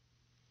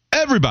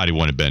 Everybody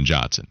wanted Ben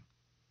Johnson.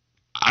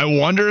 I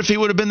wonder if he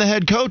would have been the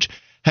head coach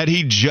had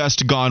he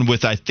just gone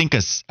with, I think,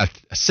 a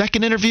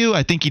second interview.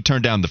 I think he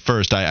turned down the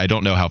first. I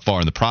don't know how far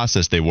in the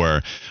process they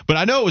were. But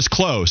I know it was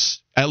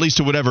close, at least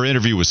to whatever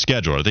interview was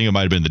scheduled. I think it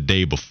might have been the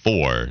day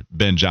before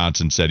Ben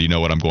Johnson said, you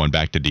know what, I'm going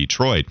back to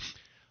Detroit.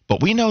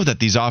 But we know that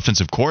these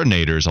offensive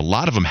coordinators, a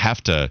lot of them have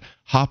to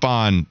hop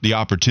on the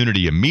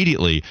opportunity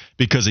immediately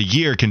because a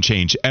year can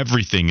change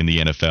everything in the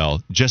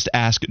NFL. Just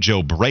ask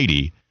Joe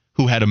Brady,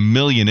 who had 1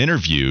 million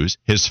interviews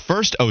his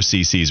first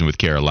OC season with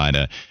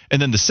Carolina,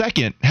 and then the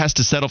second has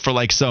to settle for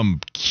like some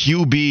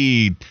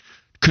QB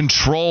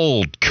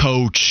controlled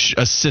coach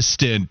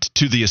assistant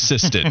to the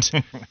assistant.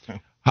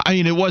 I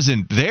mean, it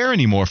wasn't there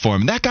anymore for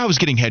him. That guy was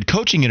getting head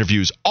coaching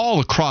interviews all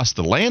across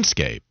the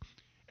landscape.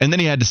 And then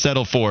he had to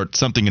settle for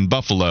something in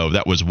Buffalo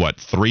that was,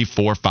 3,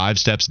 4, 5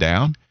 steps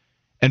down?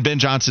 And Ben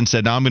Johnson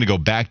said, no, I'm going to go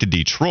back to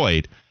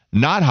Detroit,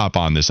 not hop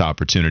on this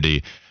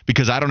opportunity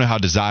because I don't know how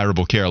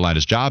desirable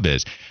Carolina's job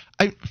is.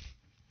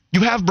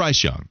 You have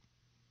Bryce Young.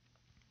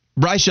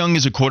 Bryce Young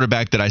is a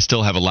quarterback that I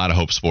still have a lot of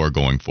hopes for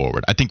going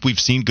forward. I think we've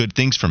seen good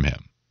things from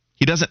him.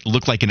 He doesn't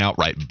look like an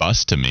outright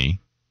bust to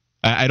me.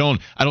 I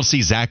don't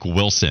see Zach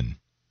Wilson.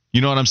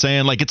 You know what I'm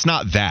saying? Like, it's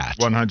not that.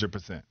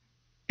 100%.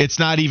 It's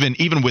not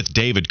even with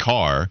David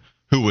Carr,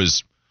 who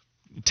was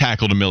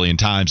tackled 1 million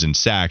times and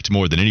sacked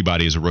more than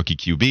anybody as a rookie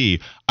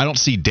QB. I don't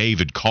see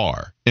David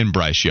Carr in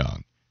Bryce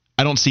Young.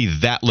 I don't see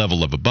that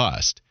level of a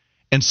bust.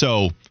 And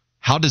so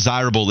how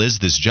desirable is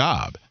this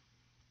job?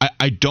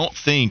 I don't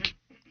think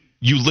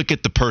you look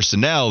at the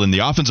personnel and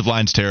the offensive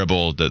line's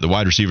terrible. The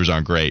wide receivers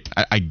aren't great.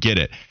 I get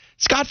it.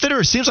 Scott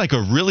Fitterer seems like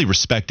a really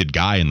respected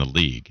guy in the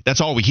league.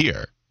 That's all we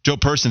hear. Joe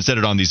Person said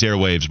it on these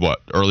airwaves,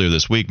 earlier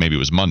this week? Maybe it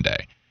was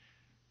Monday.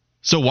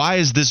 So why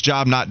is this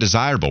job not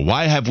desirable?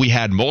 Why have we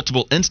had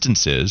multiple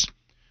instances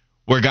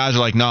where guys are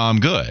like, no,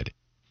 I'm good?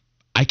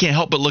 I can't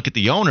help but look at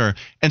the owner.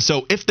 And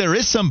so if there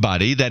is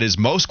somebody that is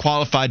most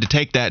qualified to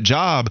take that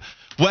job,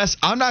 Wes,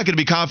 I'm not going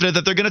to be confident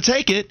that they're going to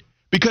take it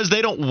because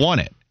they don't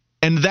want it.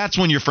 And that's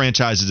when your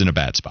franchise is in a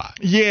bad spot.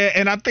 Yeah,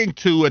 and I think,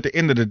 too, at the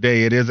end of the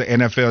day, it is an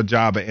NFL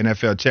job, an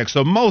NFL check.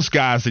 So most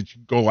guys that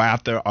you go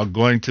after are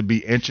going to be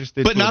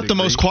interested. But not the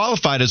most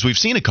qualified, as we've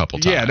seen a couple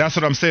times. Yeah, that's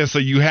what I'm saying. So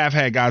you have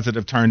had guys that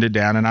have turned it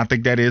down, and I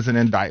think that is an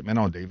indictment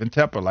on David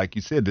Tepper. Like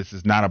you said, this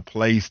is not a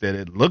place that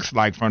it looks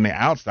like from the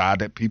outside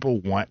that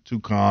people want to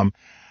come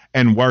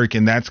and work,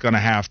 and that's going to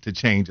have to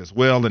change as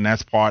well. And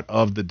that's part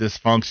of the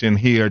dysfunction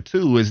here,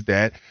 too, is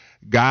that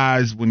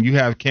guys, when you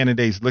have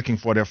candidates looking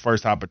for their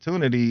first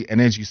opportunity,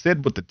 and as you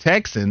said with the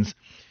Texans,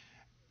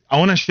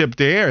 ownership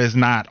there is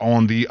not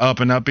on the up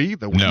and up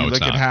either. When you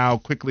look at how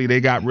quickly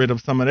they got rid of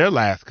some of their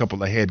last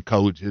couple of head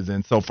coaches,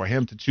 and so for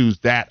him to choose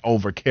that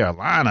over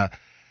Carolina,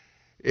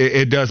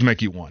 it does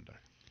make you wonder.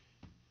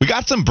 We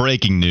got some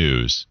breaking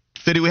news.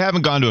 Fitty, we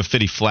haven't gone to a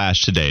Fitty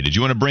Flash today. Did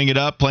you want to bring it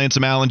up, playing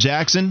some Alan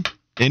Jackson?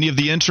 Any of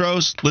the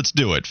intros? Let's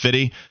do it.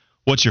 Fitty,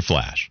 what's your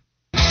flash?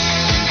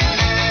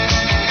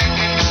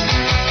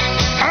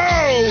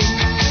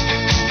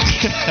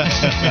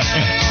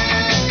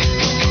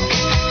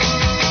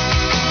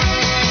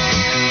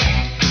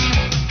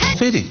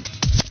 Fitty.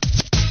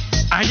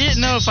 I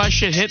didn't know if I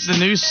should hit the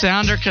news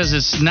sounder because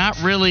it's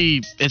not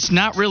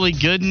really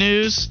good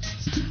news.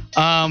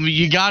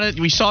 You got it.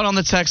 We saw it on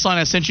the text line.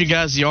 I sent you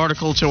guys the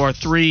article to our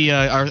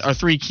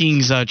Three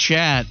Kings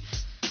chat.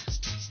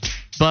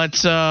 But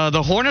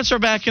the Hornets are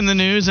back in the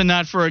news, and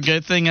not for a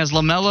good thing, as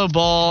LaMelo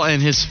Ball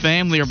and his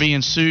family are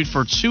being sued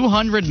for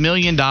 $200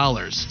 million.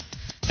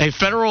 A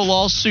federal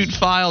lawsuit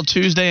filed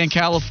Tuesday in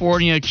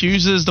California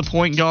accuses the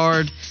point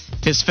guard,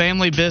 his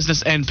family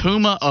business, and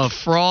Puma of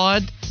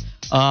fraud.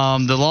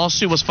 The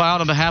lawsuit was filed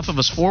on behalf of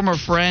his former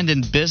friend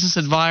and business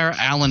advisor,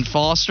 Alan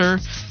Foster.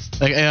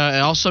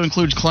 It also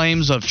includes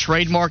claims of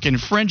trademark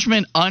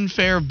infringement,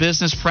 unfair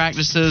business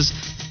practices,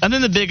 and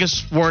then the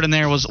biggest word in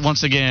there was,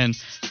 once again,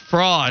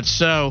 fraud.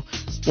 So,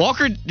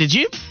 Walker, did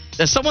you,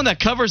 as someone that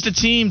covers the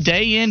team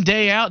day in,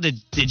 day out,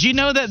 did you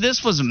know that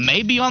this was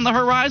maybe on the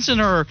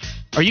horizon, or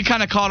are you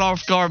kind of caught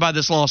off guard by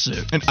this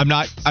lawsuit? And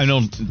I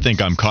don't think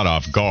I'm caught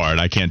off guard.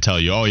 I can't tell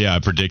you, I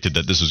predicted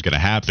that this was going to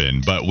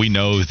happen, but we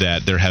know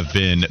that there have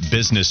been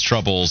business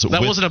troubles.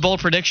 That wasn't a bold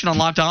prediction on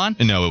Locked On?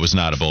 No, it was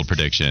not a bold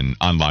prediction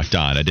on Locked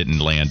On. I didn't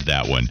land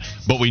that one.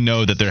 But we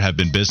know that there have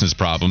been business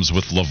problems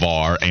with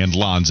LeVar and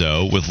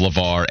Lonzo, with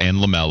LeVar and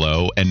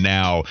LaMelo, and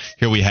now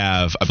here we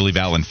have, I believe,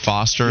 Alan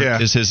Foster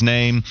is his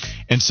name.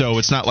 And so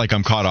it's not like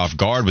I'm caught off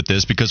guard with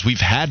this because we've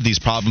had these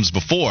problems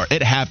before.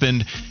 It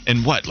happened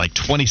in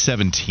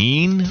 2017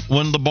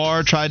 when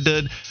LeVar tried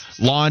to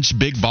launch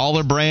Big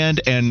Baller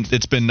Brand, and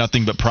it's been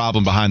nothing but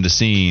problem behind the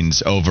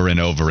scenes over and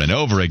over and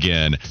over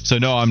again. So,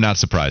 no, I'm not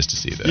surprised to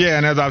see this. Yeah,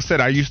 and as I've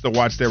said, I used to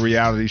watch their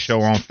reality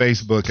show on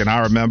Facebook, and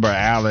I remember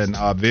Alan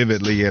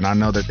vividly, and I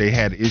know that they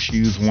had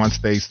issues once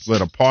they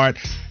split apart,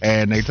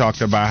 and they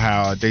talked about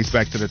how it dates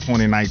back to the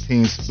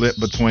 2019 split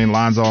between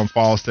Lonzo and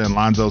Foster, and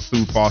Lonzo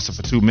sued Foster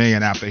for $2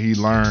 million after he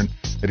learned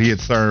that he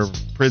had served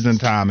prison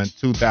time in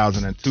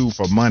 2002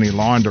 for money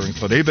laundering.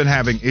 So they've been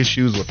having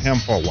issues with him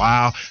for a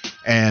while,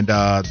 and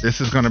this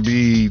is going to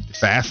be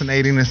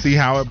fascinating to see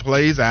how it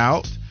plays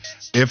out,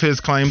 if his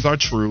claims are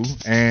true.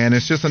 And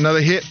it's just another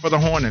hit for the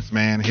Hornets,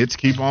 man. Hits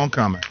keep on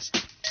coming.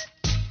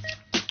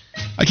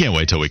 I can't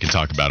wait till we can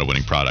talk about a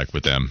winning product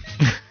with them.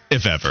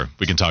 If ever,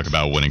 we can talk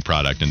about a winning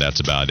product, and that's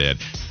about it.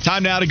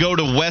 Time now to go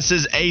to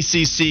Wes's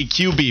ACC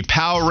QB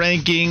Power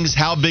Rankings.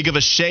 How big of a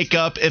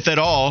shakeup, if at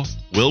all,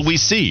 will we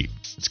see?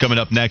 It's coming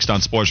up next on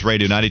Sports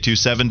Radio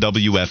 92.7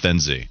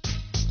 WFNZ.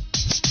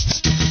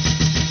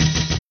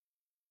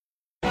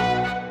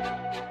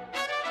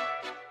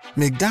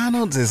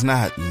 McDonald's is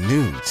not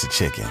new to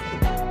chicken.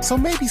 So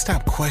maybe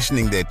stop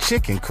questioning their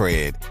chicken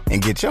cred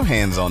and get your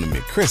hands on the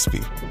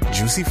McCrispy.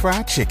 Juicy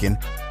fried chicken,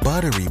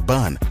 buttery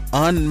bun,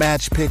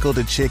 unmatched pickle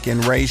to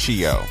chicken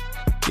ratio.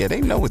 Yeah,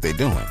 they know what they're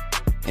doing.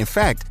 In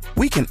fact,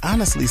 we can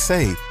honestly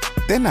say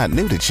they're not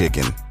new to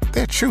chicken.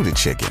 They're true to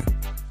chicken.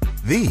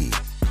 The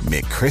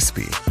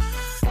McCrispy.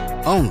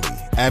 Only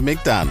at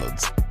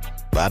McDonald's.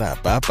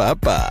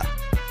 Ba-da-ba-ba-ba.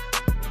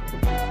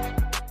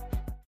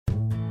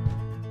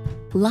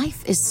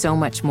 Life is so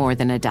much more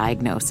than a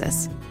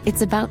diagnosis.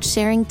 It's about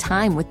sharing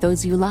time with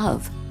those you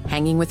love,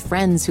 hanging with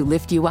friends who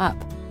lift you up,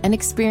 and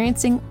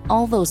experiencing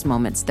all those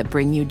moments that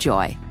bring you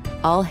joy.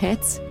 All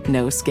hits,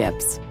 no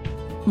skips.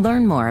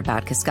 Learn more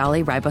about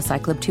Kisqali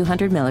Ribociclib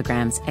 200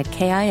 milligrams at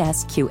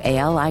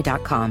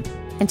KISQALI.com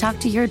and talk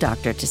to your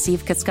doctor to see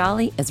if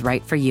Kisqali is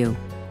right for you.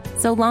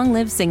 So long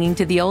live singing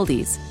to the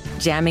oldies,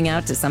 jamming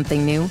out to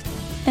something new,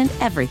 and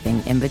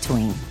everything in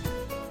between.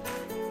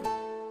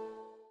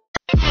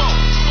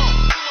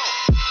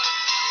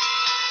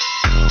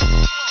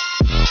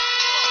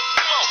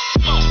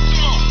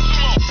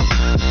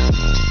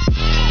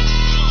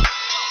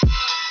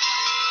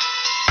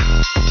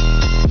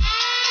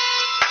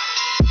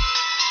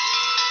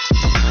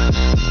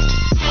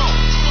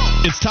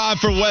 It's time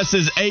for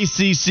Wes's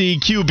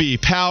ACC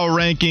QB Power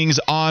Rankings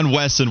on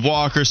Wes and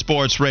Walker,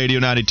 Sports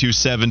Radio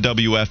 92.7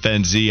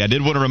 WFNZ. I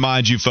did want to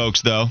remind you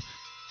folks, though,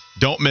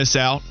 don't miss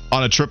out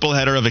on a triple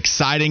header of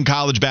exciting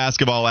college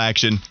basketball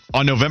action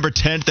on November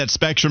 10th at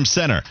Spectrum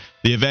Center.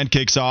 The event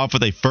kicks off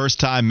with a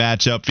first-time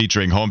matchup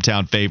featuring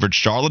hometown favorites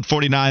Charlotte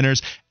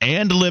 49ers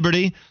and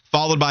Liberty,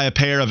 followed by a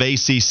pair of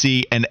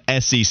ACC and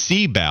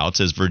SEC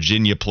bouts as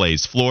Virginia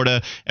plays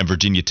Florida and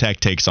Virginia Tech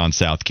takes on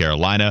South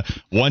Carolina.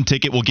 One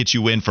ticket will get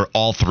you in for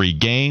all three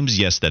games.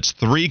 Yes, that's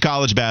 3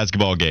 college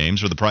basketball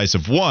games for the price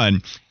of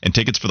 1, and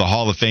tickets for the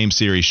Hall of Fame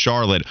Series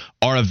Charlotte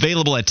are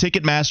available at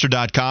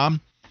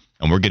Ticketmaster.com.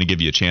 And we're going to give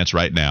you a chance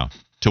right now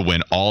to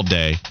win all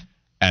day,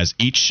 as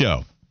each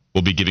show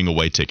will be giving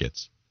away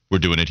tickets. We're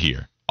doing it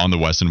here on the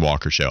Wes and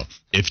Walker Show.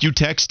 If you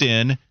text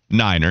in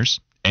Niners,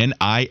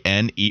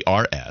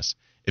 Niners,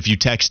 if you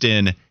text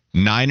in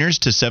Niners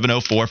to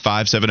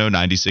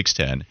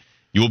 704-570-9610,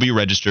 you will be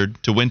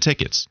registered to win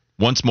tickets.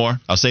 Once more,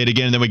 I'll say it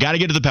again, and then we got to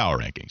get to the power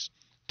rankings.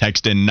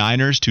 Text in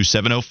Niners to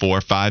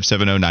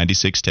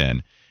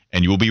 704-570-9610,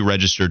 and you will be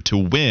registered to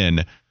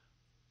win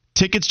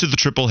tickets to the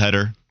triple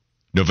header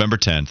November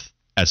 10th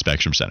at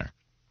Spectrum Center.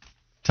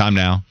 Time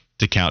now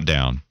to count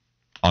down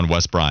on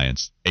Wes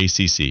Bryant's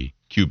ACC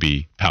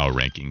QB Power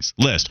Rankings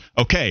list.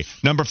 Okay,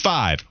 number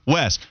 5.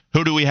 Wes,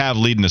 who do we have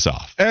leading us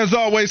off? As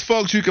always,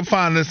 folks, you can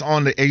find us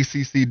on the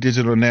ACC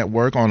Digital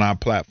Network on our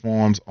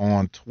platforms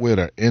on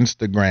Twitter,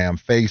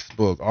 Instagram,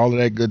 Facebook, all of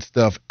that good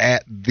stuff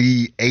at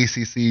the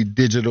ACC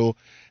Digital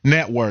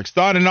Network.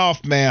 Starting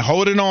off, man,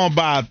 holding on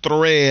by a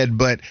thread,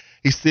 but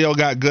he still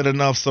got good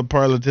enough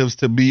superlatives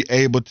to be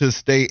able to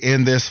stay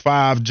in this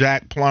 5.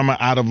 Jack Plummer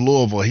out of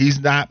Louisville. He's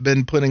not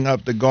been putting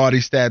up the gaudy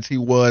stats he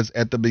was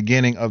at the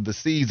beginning of the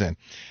season,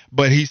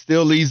 but he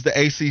still leads the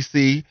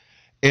ACC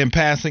in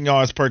passing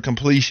yards per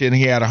completion.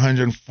 He had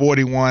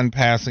 141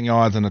 passing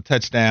yards and a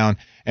touchdown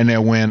in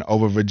their win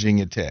over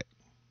Virginia Tech.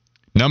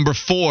 Number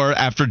 4,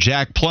 after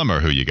Jack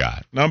Plummer, who you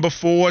got? Number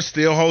 4,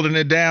 still holding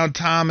it down,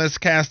 Thomas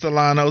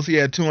Castellanos. He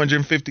had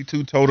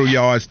 252 total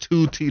yards,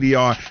 2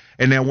 TDR,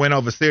 and then went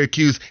over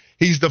Syracuse.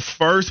 He's the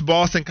first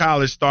Boston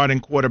College starting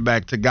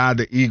quarterback to guide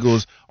the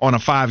Eagles on a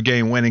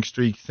 5-game winning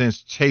streak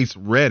since Chase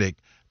Reddick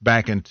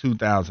back in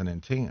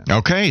 2010.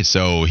 Okay,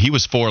 so he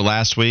was 4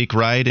 last week,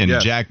 right? And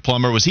yes. Jack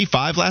Plummer, was he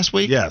 5 last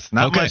week? Yes,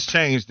 not much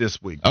change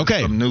this week.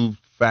 Okay. Some new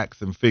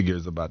facts and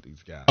figures about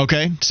these guys.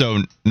 Okay, so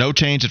no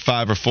change at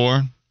 5 or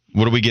 4.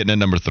 What are we getting at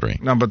number 3?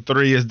 Number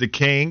 3 is the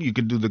King. You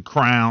can do the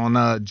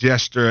crown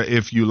gesture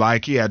if you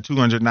like. He had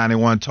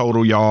 291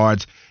 total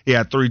yards. He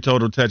had 3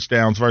 total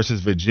touchdowns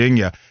versus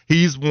Virginia.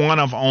 He's one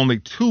of only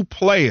 2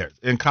 players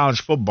in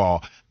college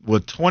football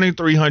with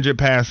 2,300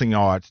 passing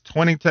yards,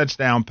 20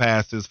 touchdown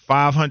passes,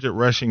 500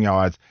 rushing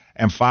yards,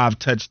 and 5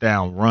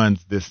 touchdown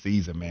runs this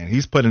season, man.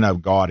 He's putting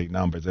up gaudy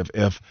numbers.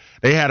 If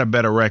they had a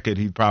better record,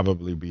 he'd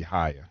probably be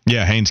higher.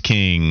 Yeah, Haynes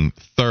King,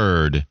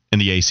 3rd in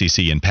the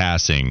ACC in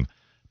passing,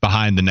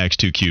 behind the next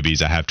 2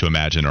 QBs I have to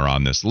imagine are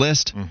on this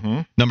list. Mm-hmm.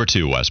 Number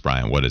 2, Wes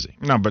Bryant, what is he?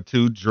 Number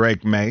 2,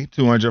 Drake May,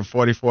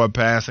 244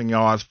 passing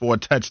yards, 4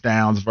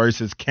 touchdowns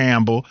versus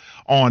Campbell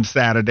on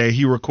Saturday.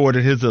 He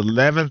recorded his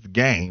 11th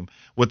game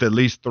with at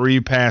least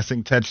 3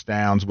 passing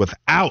touchdowns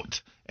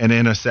without an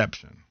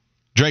interception.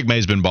 Drake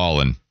May's been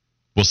balling.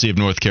 We'll see if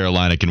North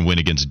Carolina can win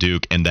against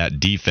Duke and that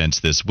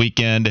defense this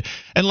weekend.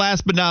 And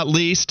last but not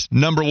least,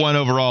 number 1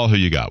 overall, who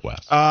you got,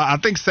 Wes? I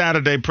think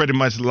Saturday pretty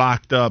much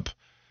locked up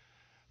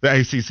the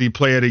ACC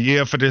Player of the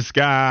Year for this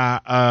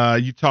guy.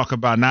 You talk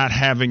about not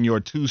having your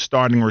 2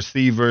 starting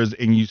receivers,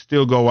 and you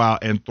still go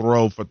out and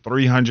throw for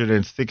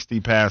 360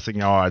 passing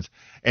yards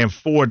and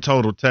 4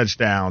 total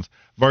touchdowns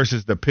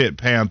versus the Pitt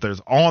Panthers.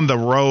 On the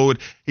road,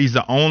 he's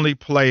the only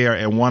player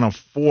and one of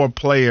 4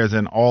 players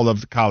in all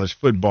of college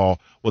football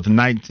with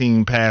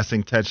 19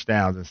 passing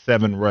touchdowns and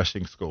 7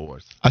 rushing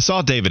scores. I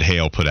saw David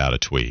Hale put out a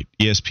tweet,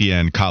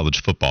 ESPN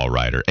college football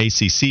writer,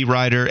 ACC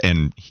writer,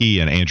 and he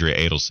and Andrea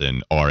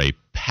Adelson are a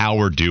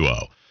power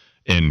duo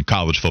in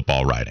college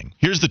football writing.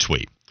 Here's the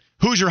tweet.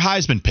 Who's your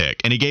Heisman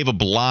pick? And he gave a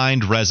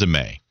blind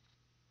resume.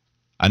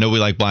 I know we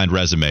like blind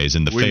resumes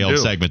in the failed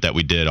segment that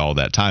we did all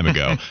that time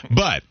ago,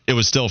 but it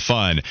was still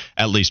fun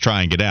at least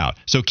trying it out.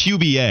 So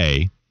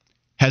QBA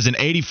has an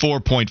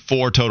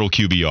 84.4 total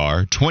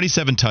QBR,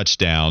 27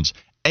 touchdowns,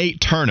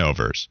 8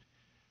 turnovers.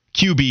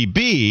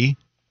 QBB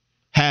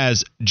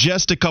has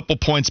just a couple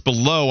points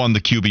below on the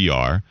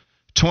QBR,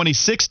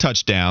 26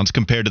 touchdowns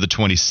compared to the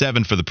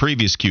 27 for the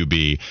previous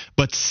QB,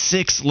 but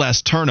 6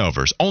 less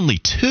turnovers. Only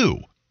 2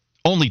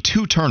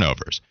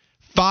 turnovers.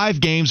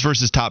 5 games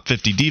versus top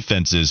 50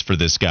 defenses for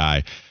this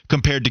guy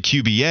compared to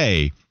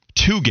QBA,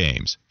 2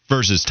 games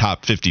versus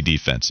top 50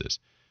 defenses.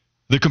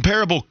 The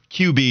comparable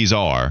QBs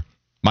are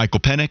Michael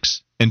Penix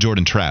and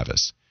Jordan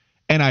Travis.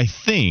 And I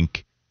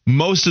think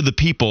most of the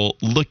people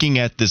looking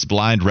at this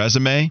blind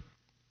resume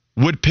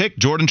would pick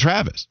Jordan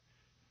Travis.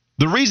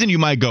 The reason you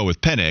might go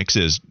with Penix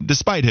is,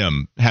 despite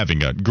him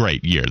having a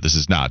great year, this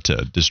is not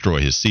to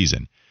destroy his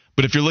season.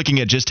 But if you're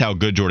looking at just how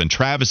good Jordan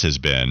Travis has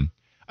been,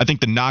 I think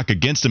the knock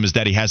against him is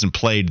that he hasn't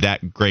played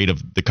that great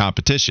of the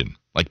competition,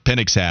 like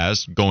Penix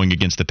has going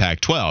against the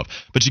Pac-12.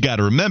 But you got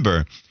to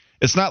remember,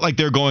 it's not like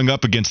they're going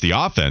up against the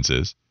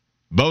offenses.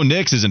 Bo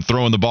Nix isn't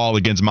throwing the ball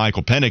against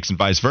Michael Penix and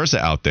vice versa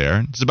out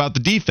there. It's about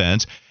the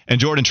defense. And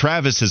Jordan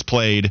Travis has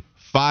played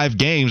 5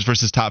 games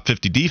versus top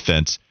 50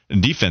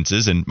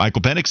 defenses, and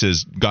Michael Penix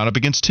has gone up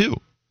against 2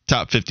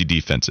 top 50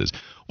 defenses.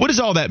 What does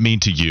all that mean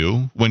to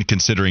you when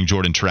considering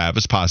Jordan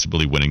Travis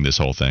possibly winning this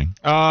whole thing?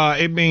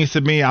 It means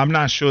to me, I'm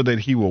not sure that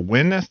he will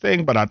win this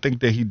thing, but I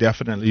think that he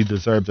definitely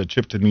deserves a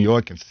trip to New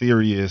York and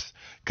serious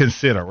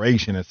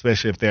consideration,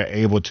 especially if they're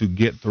able to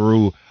get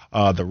through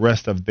the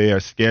rest of their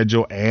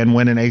schedule and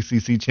win an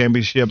ACC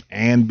championship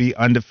and be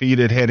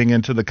undefeated heading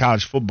into the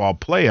college football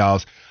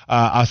playoffs.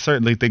 I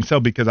certainly think so,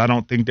 because I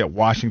don't think that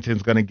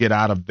Washington's going to get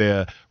out of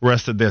the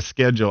rest of their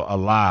schedule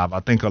alive. I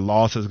think a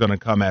loss is going to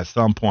come at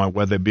some point,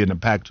 whether it be in the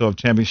Pac-12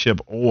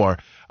 championship or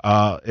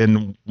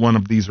in one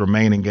of these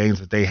remaining games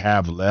that they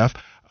have left.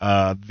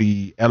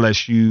 The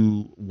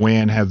LSU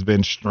win has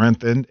been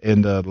strengthened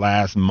in the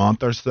last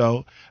month or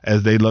so,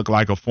 as they look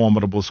like a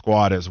formidable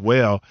squad as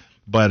well.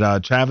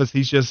 But Travis,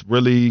 he's just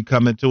really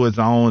coming to his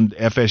own.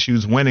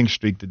 FSU's winning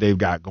streak that they've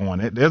got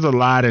going. There's a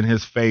lot in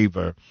his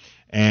favor.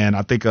 And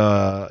I think,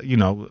 a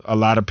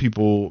lot of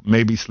people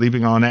may be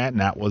sleeping on that,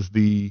 and that was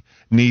the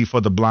need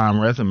for the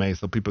blind resume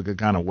so people could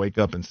kind of wake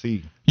up and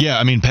see. Yeah,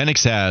 I mean,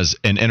 Penix has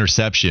an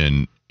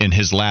interception in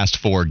his last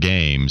 4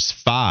 games,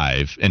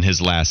 5 in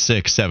his last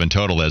 6, 7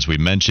 total, as we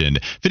mentioned.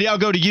 Fiddy, I'll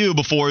go to you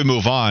before we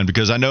move on,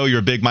 because I know you're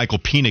a big Michael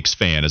Penix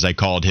fan, as I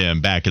called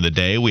him back in the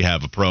day. We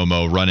have a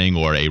promo running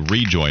or a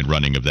rejoin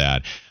running of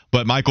that.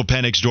 But Michael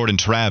Penix, Jordan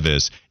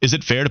Travis, is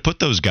it fair to put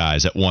those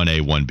guys at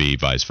 1A, 1B,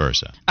 vice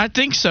versa? I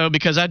think so,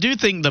 because I do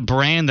think the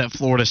brand that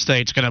Florida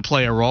State's going to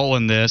play a role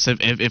in this.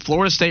 If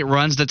Florida State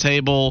runs the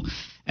table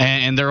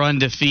and they're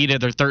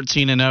undefeated, they're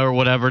 13-0 or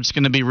whatever, it's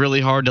going to be really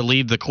hard to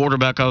leave the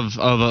quarterback of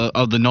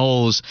the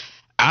Noles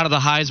out of the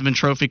Heisman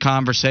Trophy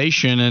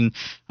conversation, and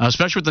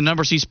especially with the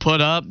numbers he's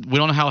put up, we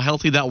don't know how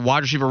healthy that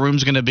wide receiver room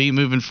is going to be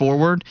moving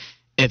forward.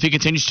 If he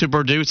continues to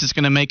produce, it's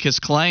going to make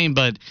his claim,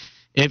 but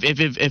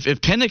If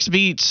Penix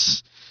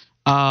beats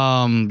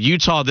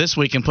Utah this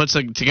week and puts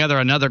together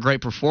another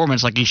great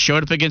performance, like he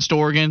showed up against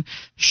Oregon,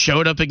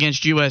 showed up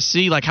against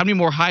USC, like how many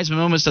more Heisman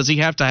moments does he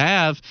have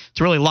to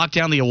really lock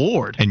down the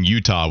award? And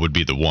Utah would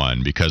be the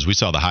one, because we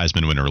saw the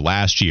Heisman winner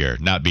last year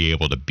not be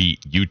able to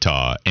beat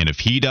Utah. And if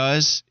he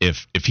does,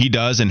 if he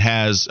does and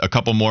has a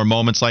couple more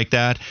moments like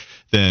that,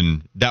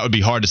 then that would be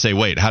hard to say,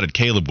 wait, how did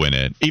Caleb win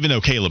it? Even though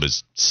Caleb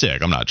is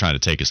sick, I'm not trying to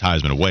take his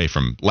Heisman away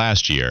from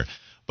last year.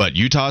 But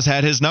Utah's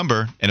had his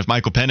number, and if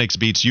Michael Penix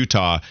beats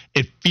Utah,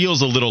 it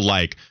feels a little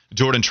like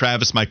Jordan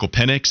Travis, Michael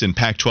Penix in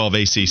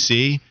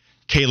Pac-12 ACC,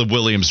 Caleb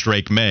Williams,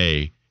 Drake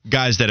May,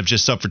 guys that have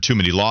just suffered too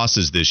many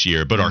losses this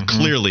year but are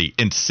clearly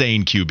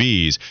insane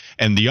QBs,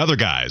 and the other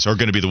guys are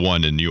going to be the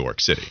one in New York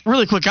City.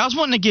 Really quick, I was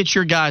wanting to get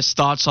your guys'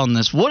 thoughts on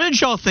this. What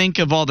did y'all think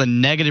of all the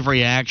negative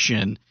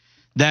reaction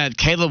that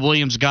Caleb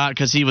Williams got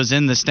because he was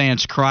in the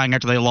stands crying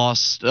after they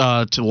lost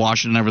to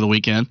Washington over the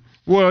weekend?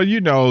 Well, you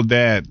know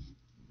that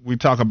we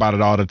talk about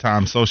it all the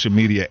time. Social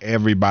media,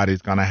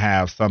 everybody's going to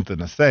have something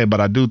to say, but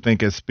I do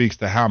think it speaks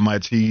to how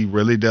much he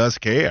really does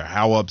care,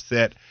 how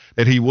upset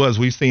that he was.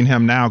 We've seen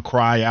him now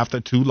cry after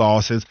 2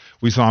 losses.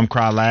 We saw him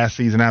cry last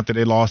season after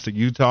they lost to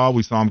Utah.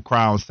 We saw him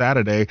cry on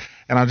Saturday,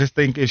 and I just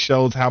think it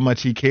shows how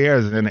much he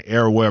cares in an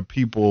era where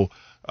people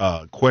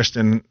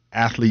question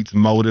athletes'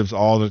 motives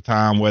all the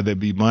time, whether it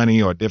be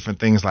money or different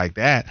things like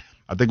that.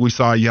 I think we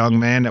saw a young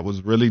man that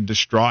was really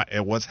distraught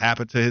at what's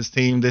happened to his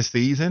team this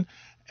season.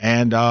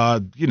 And,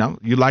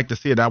 you like to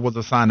see it. That was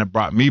a sign that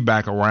brought me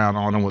back around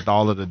on him with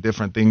all of the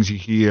different things you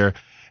hear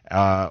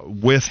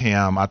with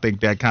him. I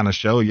think that kind of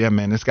showed,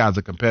 this guy's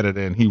a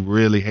competitor, and he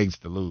really hates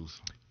to lose.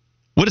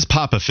 What does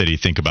Papa Fitty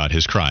think about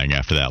his crying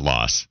after that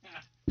loss?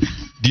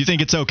 Do you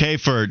think it's okay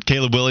for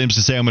Caleb Williams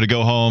to say, I'm going to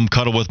go home,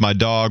 cuddle with my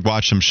dog,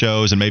 watch some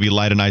shows, and maybe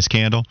light a nice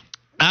candle?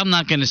 I'm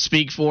not going to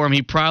speak for him.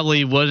 He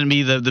probably wouldn't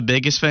be the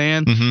biggest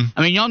fan. Mm-hmm.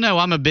 I mean, y'all know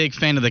I'm a big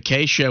fan of the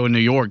K Show in New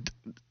York.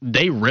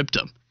 They ripped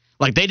him.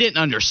 Like, they didn't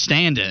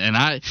understand it. And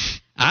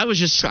I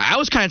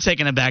was kind of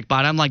taken aback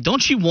by it. I'm like,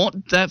 don't you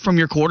want that from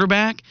your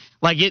quarterback?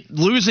 Like,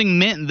 losing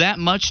meant that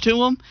much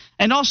to him?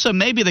 And also,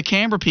 maybe the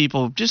camera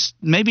people just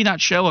maybe not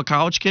show a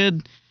college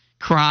kid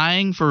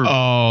crying for.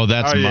 Oh,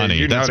 that's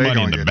money. That's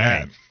money in the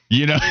bank.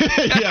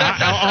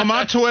 On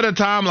my Twitter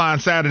timeline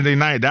Saturday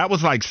night, that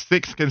was like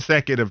 6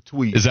 consecutive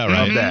tweets. Is that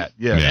right? Of that.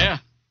 Yeah.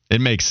 It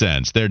makes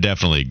sense. They're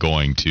definitely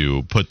going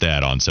to put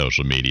that on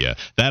social media.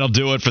 That'll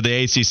do it for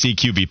the ACC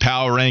QB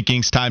Power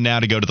Rankings. Time now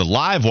to go to the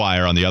live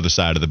wire on the other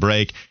side of the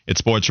break. It's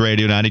Sports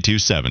Radio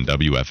 92.7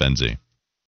 WFNZ.